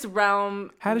think in this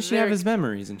realm, How does she have his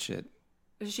memories and shit?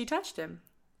 She touched him.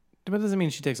 But that doesn't mean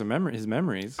she takes his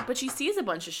memories. But she sees a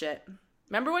bunch of shit.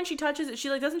 Remember when she touches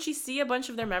it? Doesn't she see a bunch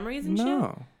of their memories and shit?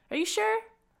 No. Are you sure?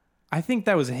 I think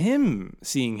that was him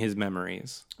seeing his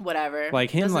memories. Whatever.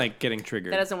 Like him, getting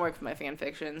triggered. That doesn't work for my fan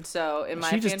fiction. So in my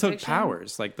she fan just took fiction,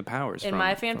 powers, like the powers. In from,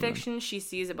 my fan from them. fiction, she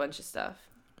sees a bunch of stuff.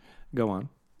 Go on.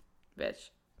 Bitch.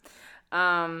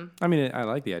 I mean, I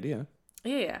like the idea.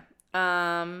 Yeah.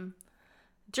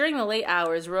 During the late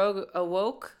hours, Rogue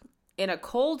awoke in a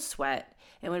cold sweat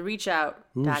and would reach out,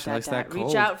 Ooh, that reach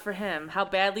cold. out for him. How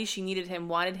badly she needed him,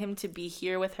 wanted him to be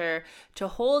here with her, to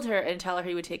hold her and tell her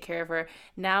he would take care of her.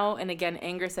 Now and again,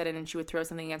 anger set in and she would throw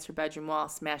something against her bedroom wall,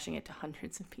 smashing it to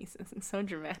hundreds of pieces. It's so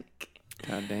dramatic.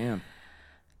 God damn.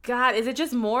 God, is it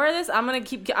just more of this? I'm gonna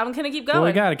keep going. Well,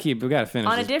 we gotta finish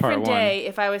On a this different part day,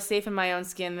 if I was safe in my own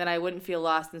skin, then I wouldn't feel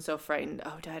lost and so frightened.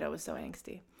 Oh, Dido was so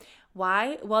angsty.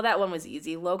 Why? Well, that one was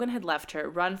easy. Logan had left her,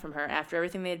 run from her after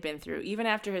everything they had been through. Even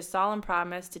after his solemn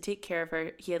promise to take care of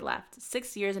her, he had left.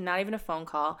 6 years and not even a phone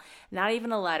call, not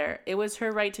even a letter. It was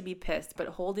her right to be pissed, but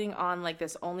holding on like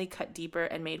this only cut deeper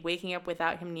and made waking up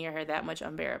without him near her that much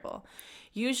unbearable.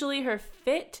 Usually her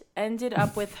fit ended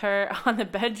up with her on the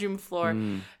bedroom floor,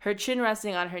 her chin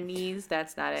resting on her knees.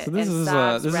 That's not it. So this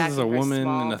is a woman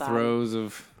in the throes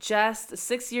of... Just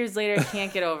 6 years later,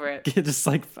 can't get over it. just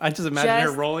like, I just imagine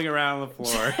her rolling around on the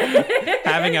floor,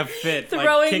 having a fit, throwing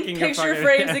like kicking picture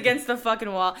frames against the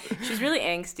fucking wall. She's really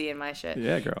angsty in my shit.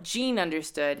 Yeah, girl. Jean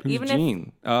understood. Who's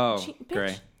Jean?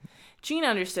 Gray. Jean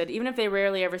understood. Even if they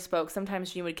rarely ever spoke,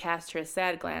 sometimes Jean would cast her a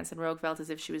sad glance, and Rogue felt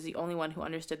as if she was the only one who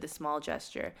understood the small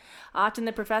gesture. Often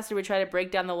the professor would try to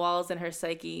break down the walls in her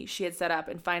psyche she had set up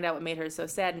and find out what made her so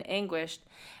sad and anguished.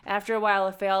 After a while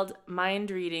of failed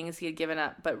mind readings, he had given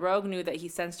up, but Rogue knew that he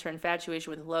sensed her infatuation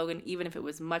with Logan, even if it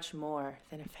was much more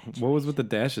than infatuation. What was with the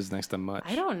dashes next to much?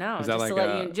 I don't know. Is that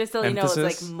just to let you know, it's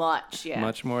like much. Yeah.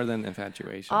 Much more than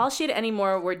infatuation. All she had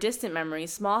anymore were distant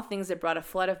memories, small things that brought a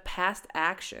flood of past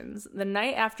actions. The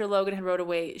night after Logan had rode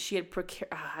away, she had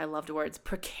I loved words,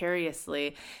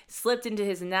 precariously slipped into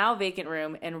his now vacant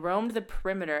room and roamed the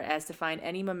perimeter as to find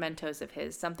any mementos of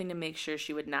his, something to make sure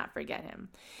she would not forget him.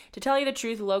 To tell you the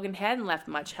truth, Logan hadn't left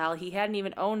much. Hell, he hadn't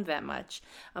even owned that much.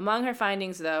 Among her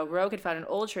findings, though, Rogue had found an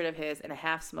old shirt of his and a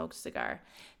half-smoked cigar.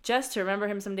 Just to remember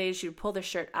him some days, she would pull the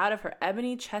shirt out of her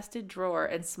ebony-chested drawer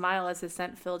and smile as his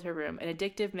scent filled her room, an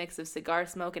addictive mix of cigar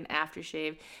smoke and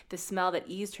aftershave, the smell that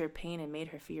eased her pain and made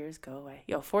her fears go away.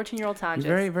 Yo, 14-year-old Tonjes.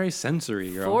 Very, very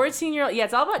sensory, girl. 14-year-old. Yeah,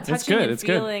 it's all about touching and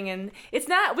feeling, and it's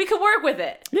not. We could work with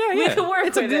it. Yeah. We could work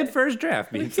with it. It's a good first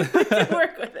draft, Beats. We could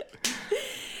work with it.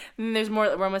 And there's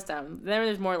more. We're almost done. Then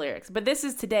there's more lyrics. But this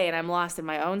is today, and I'm lost in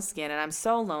my own skin, and I'm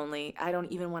so lonely. I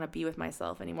don't even want to be with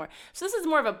myself anymore. So this is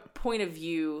more of a point of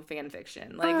view fan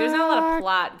fiction. Like there's not a lot of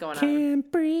plot going on.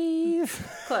 Can't breathe.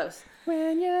 Close.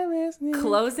 When you're listening.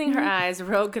 Closing her eyes,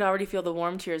 Rogue could already feel the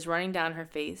warm tears running down her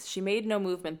face. She made no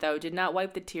movement, though, did not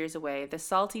wipe the tears away. The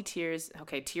salty tears,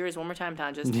 tears one more time,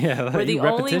 Tonjes, were the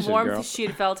only warmth girl. she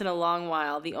had felt in a long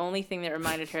while, the only thing that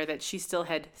reminded her that she still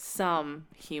had some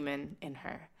human in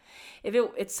her.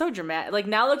 It's so dramatic. Like,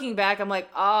 now looking back, I'm like,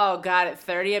 oh, God, at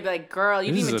 30, I'd be like, girl,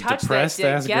 you didn't even touch that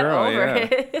dick. Get over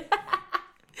it.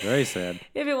 Very sad.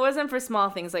 If it wasn't for small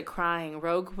things like crying,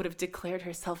 Rogue would have declared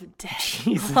herself dead.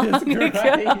 Jesus long Christ.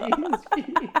 ago.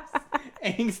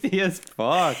 Angsty as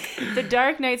fuck. The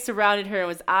dark night surrounded her and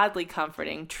was oddly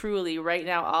comforting. Truly, right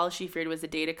now, all she feared was the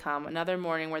day to come, another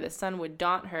morning where the sun would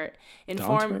daunt her,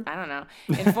 informing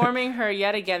her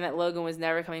yet again that Logan was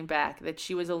never coming back, that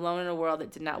she was alone in a world that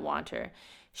did not want her.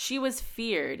 She was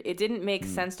feared. It didn't make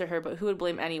sense to her, but who would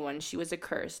blame anyone? She was a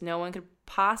curse. No one could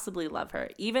possibly love her.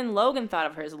 Even Logan thought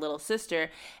of her as a little sister,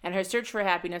 and her search for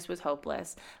happiness was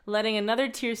hopeless. Letting another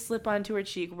tear slip onto her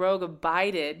cheek, Rogue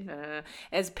abided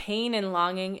as pain and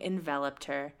longing enveloped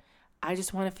her. I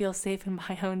just want to feel safe in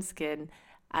my own skin.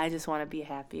 I just want to be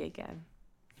happy again.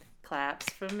 Claps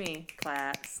for me.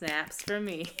 Claps. Snaps for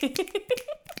me.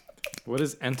 What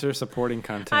is enter supporting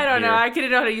content? I don't know. here? I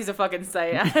couldn't know how to use a fucking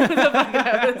site.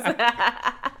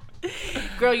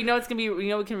 Girl, you know it's gonna be. You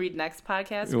know we can read next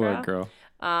podcast, girl. What, girl?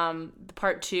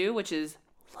 Part 2, which is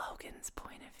Logan's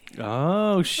point of view.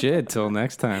 Oh shit! Till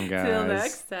next time, guys. Till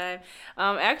next time.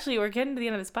 Actually, we're getting to the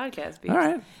end of this podcast. All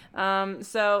right.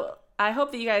 So I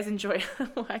hope that you guys enjoy.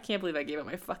 I can't believe I gave up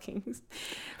my fucking.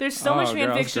 There's so much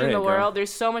fan fiction in the world.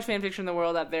 There's so much fan fiction in the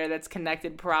world out there that's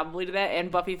connected probably to that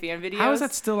and Buffy fan videos. How is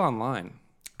that still online?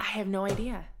 I have no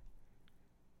idea.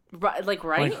 Right? Like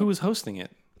who was hosting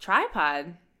it?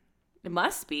 Tripod. It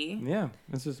must be. Yeah,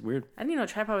 it's just weird. I didn't even know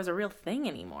Tripod was a real thing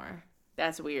anymore.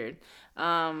 That's weird.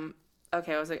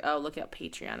 Okay, I was like, oh, look up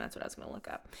Patreon. That's what I was going to look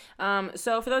up.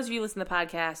 So for those of you who listen to the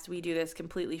podcast, we do this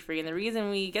completely free. And the reason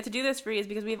we get to do this free is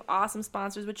because we have awesome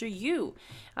sponsors, which are you.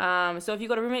 So if you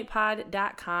go to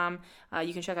roommatepod.com,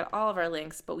 you can check out all of our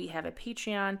links. But we have a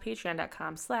Patreon,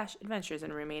 patreon.com/adventures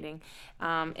in roommating.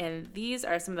 And these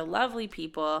are some of the lovely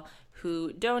people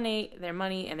who donate their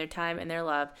money and their time and their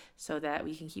love so that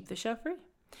we can keep the show free.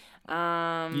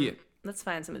 Yeah. Let's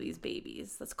find some of these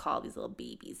babies. Let's call these little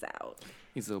babies out.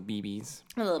 These little BBs.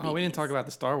 We didn't talk about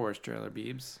the Star Wars trailer,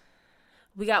 Beebs.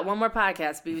 We got one more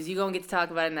podcast, because you gonna get to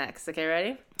talk about it next. Okay,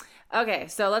 ready? Okay,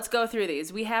 so let's go through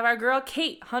these. We have our girl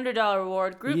Kate, $100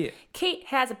 reward group. Yeah. Kate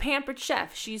has a Pampered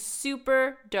Chef. She's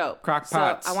super dope. Crock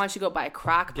pots. So I want you to go buy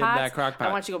crock pots. Get that crock pot.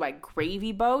 I want you to go buy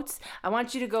gravy boats. I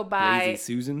want you to go buy Lazy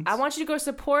Susans. I want you to go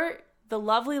support the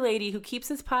lovely lady who keeps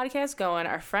this podcast going,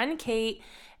 our friend Kate.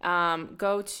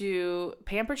 Go to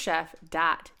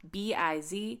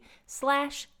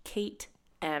pamperedchef.biz/Kate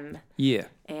M. Yeah.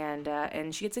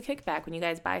 And she gets a kickback when you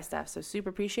guys buy stuff. So super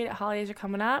appreciate it. Holidays are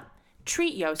coming up.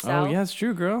 Treat yourself. Oh, yeah, it's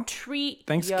true, girl. Treat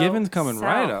Thanksgiving's coming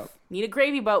right yourself. up. Need a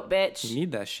gravy boat, bitch. You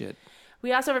need that shit.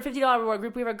 We also have a $50 reward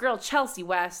group. We have our girl, Chelsea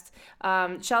West.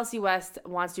 Chelsea West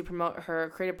wants to promote her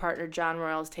creative partner, John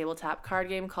Royal's tabletop card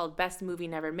game called Best Movie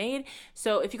Never Made.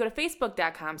 So if you go to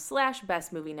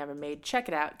facebook.com/Best Movie Never Made, check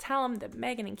it out. Tell them that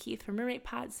Megan and Keith from Roommate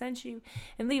Pod sent you,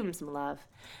 and leave them some love.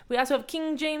 We also have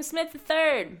King James Smith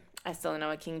III. I still don't know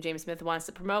what King James Smith wants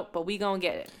to promote, but we gonna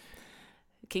get it.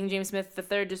 King James Smith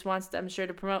III just wants to, I'm sure,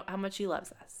 to promote how much he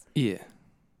loves us. Yeah.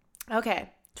 Okay.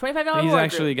 $25 He's reward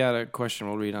actually group. got a question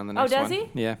we'll read on the next one. Oh, does he?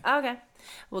 Yeah. Okay.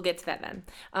 We'll get to that then.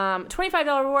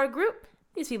 $25 reward group.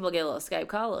 These people get a little Skype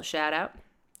call, a little shout out.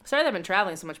 Sorry that I've been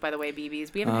traveling so much, by the way,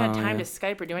 BBs. We haven't had time to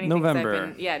Skype or do anything.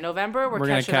 November. November. We're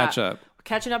going to catch up. We're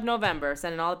catching up November,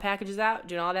 sending all the packages out,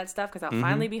 doing all that stuff, because I'll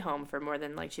finally be home for more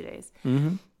than like 2 days.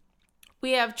 Mm-hmm.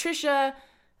 We have Trisha.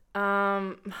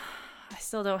 I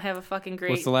still don't have a fucking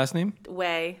great What's the last name?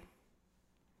 way.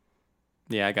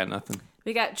 Yeah, I got nothing.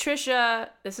 We got Trisha.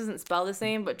 This isn't spelled the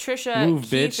same, but Trisha. Move,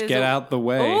 Keith bitch. is Get out the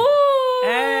way. Ooh!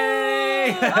 Hey!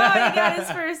 Oh, you got his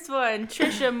first one.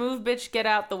 Trisha, move, bitch, get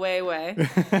out the way.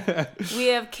 We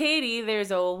have Katie.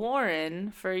 There's a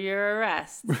warrant for your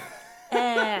arrest.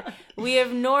 We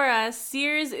have Nora.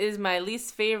 Sears is my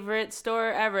least favorite store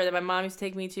ever that my mom used to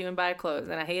take me to and buy clothes,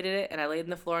 and I hated it, and I laid on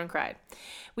the floor and cried.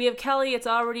 We have Kelly. It's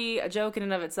already a joke in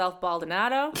and of itself,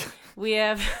 Baldonado. We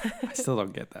have... I still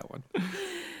don't get that one.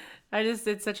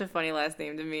 it's such a funny last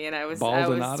name to me, and I was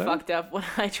Baldonado? fucked up when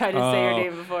I tried to say her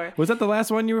name before. Was that the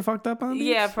last one you were fucked up on? These?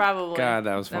 Yeah, probably. God,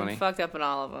 that was funny. I'm fucked up on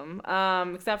all of them,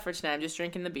 except for tonight. I'm just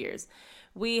drinking the beers.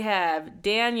 We have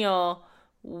Daniel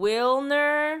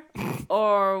Wilner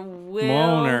or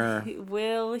Wilner.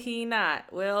 Will he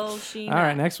not? Will she not? All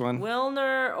right, next one.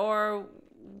 Wilner or...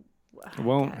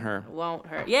 Won't her. Won't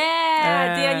her.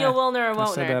 Yeah, Daniel Wilner or won't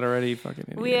I said her. that already. Fucking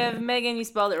idiot. We have Megan, you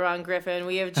spelled it wrong, Griffin.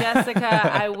 We have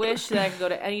Jessica. I wish that I could go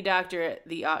to any doctor at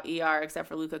the ER except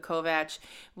for Luka Kovac.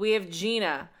 We have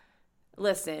Gina.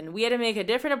 Listen, we had to make a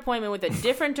different appointment with a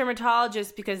different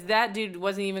dermatologist because that dude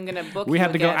wasn't even going to book We you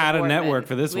had to go again, out of Wortman. network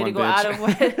for this we one, had to go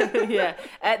bitch. out of yeah.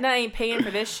 Aetna ain't paying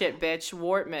for this shit, bitch.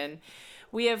 Wortman.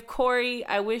 We have Corey.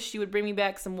 I wish you would bring me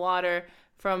back some water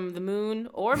from the moon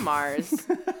or Mars,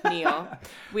 Neil.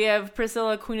 We have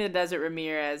Priscilla, Queen of the Desert,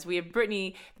 Ramirez. We have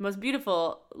Brittany, the most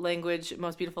beautiful sentence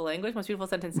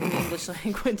in the English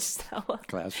language, Stella.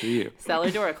 Claps for you.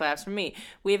 Stella Dora, claps for me.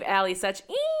 We have Allie, Sachi.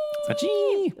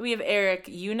 We have Eric,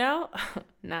 you know?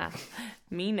 Nah,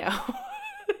 me know.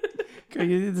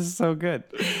 This is so good.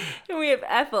 And we have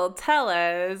Ethel, tell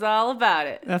us all about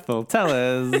it. Ethel, tell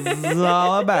us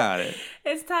all about it.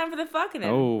 It's time for the fucking.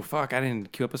 Oh, fuck. I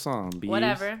didn't cue up a song. Bees.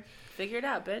 Whatever. Figure it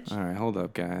out, bitch. All right, hold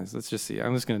up, guys. Let's just see.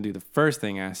 I'm just going to do the first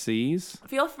thing I sees.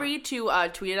 Feel free to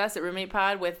tweet us at Roommate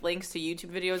Pod with links to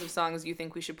YouTube videos of songs you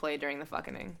think we should play during the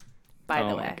fucking. By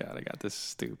the way. Oh, my God. I got this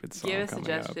stupid song Give us coming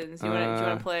suggestions. up. Do you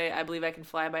want to play I Believe I Can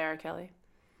Fly by R. Kelly?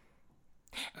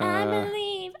 I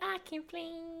believe I can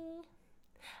fly.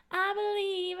 I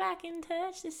believe I can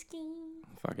touch the skin.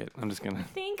 Fuck it. I'm just gonna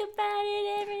think about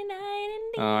it every night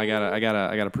and day. Oh, I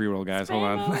got a pre-roll, guys. Hold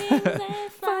on. My wings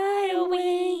and fly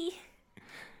away.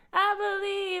 I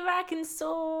believe I can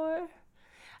soar.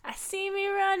 I see me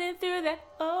running through that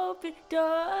open door.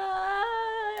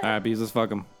 All right, bees, let's fuck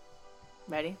them.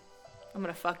 Ready? I'm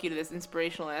gonna fuck you to this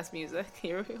inspirational ass music.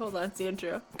 Here, hold on, it's the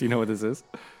intro. Do you know what this is?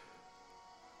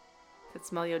 Does it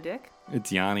smell your dick?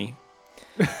 It's Yanni.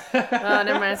 Oh,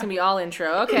 never mind. It's gonna be all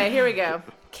intro. Okay, here we go.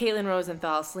 Caitlin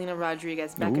Rosenthal, Selena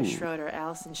Rodriguez, Becca Schroeder,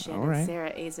 Allison Shannon, right.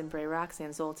 Sarah Azenbray,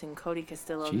 Roxanne Zoltan, Cody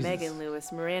Castillo, Jesus. Megan Lewis,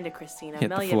 Miranda Christina, Hit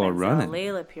the Melia floor Menzel, running.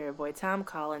 Layla Peerboy, Tom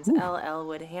Collins, Elle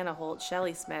Elwood, Hannah Holt,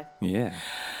 Shelley Smith, Yeah.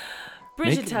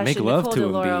 Bridget Make Tushin, love Nicole to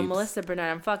 'em, DeLauro, babes. Melissa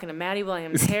Burnett, I'm fucking a Maddie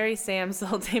Williams, Harry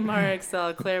Samsel, Tamara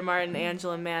Excel, Claire Martin,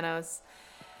 Angela Manos.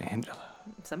 Angela.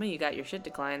 Some of you got your shit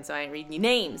declined, so I ain't reading your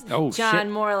names. Oh, John shit.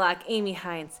 Morlock, Amy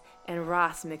Hines, and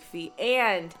Ross McPhee.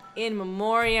 And in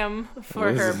memoriam for her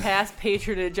Elizabeth. past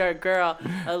patronage, our girl,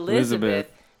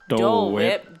 Elizabeth Dole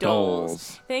Whip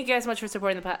Doles. Thank you guys so much for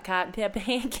supporting the podcast.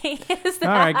 All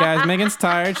right, guys. Megan's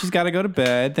tired. She's got to go to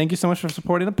bed. Thank you so much for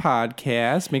supporting the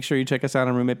podcast. Make sure you check us out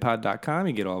on roommatepod.com.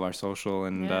 You get all of our social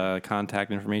and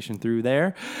contact information through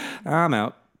there. I'm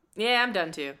out. Yeah, I'm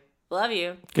done too. Love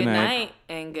you. Good night. night.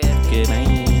 And good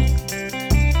night.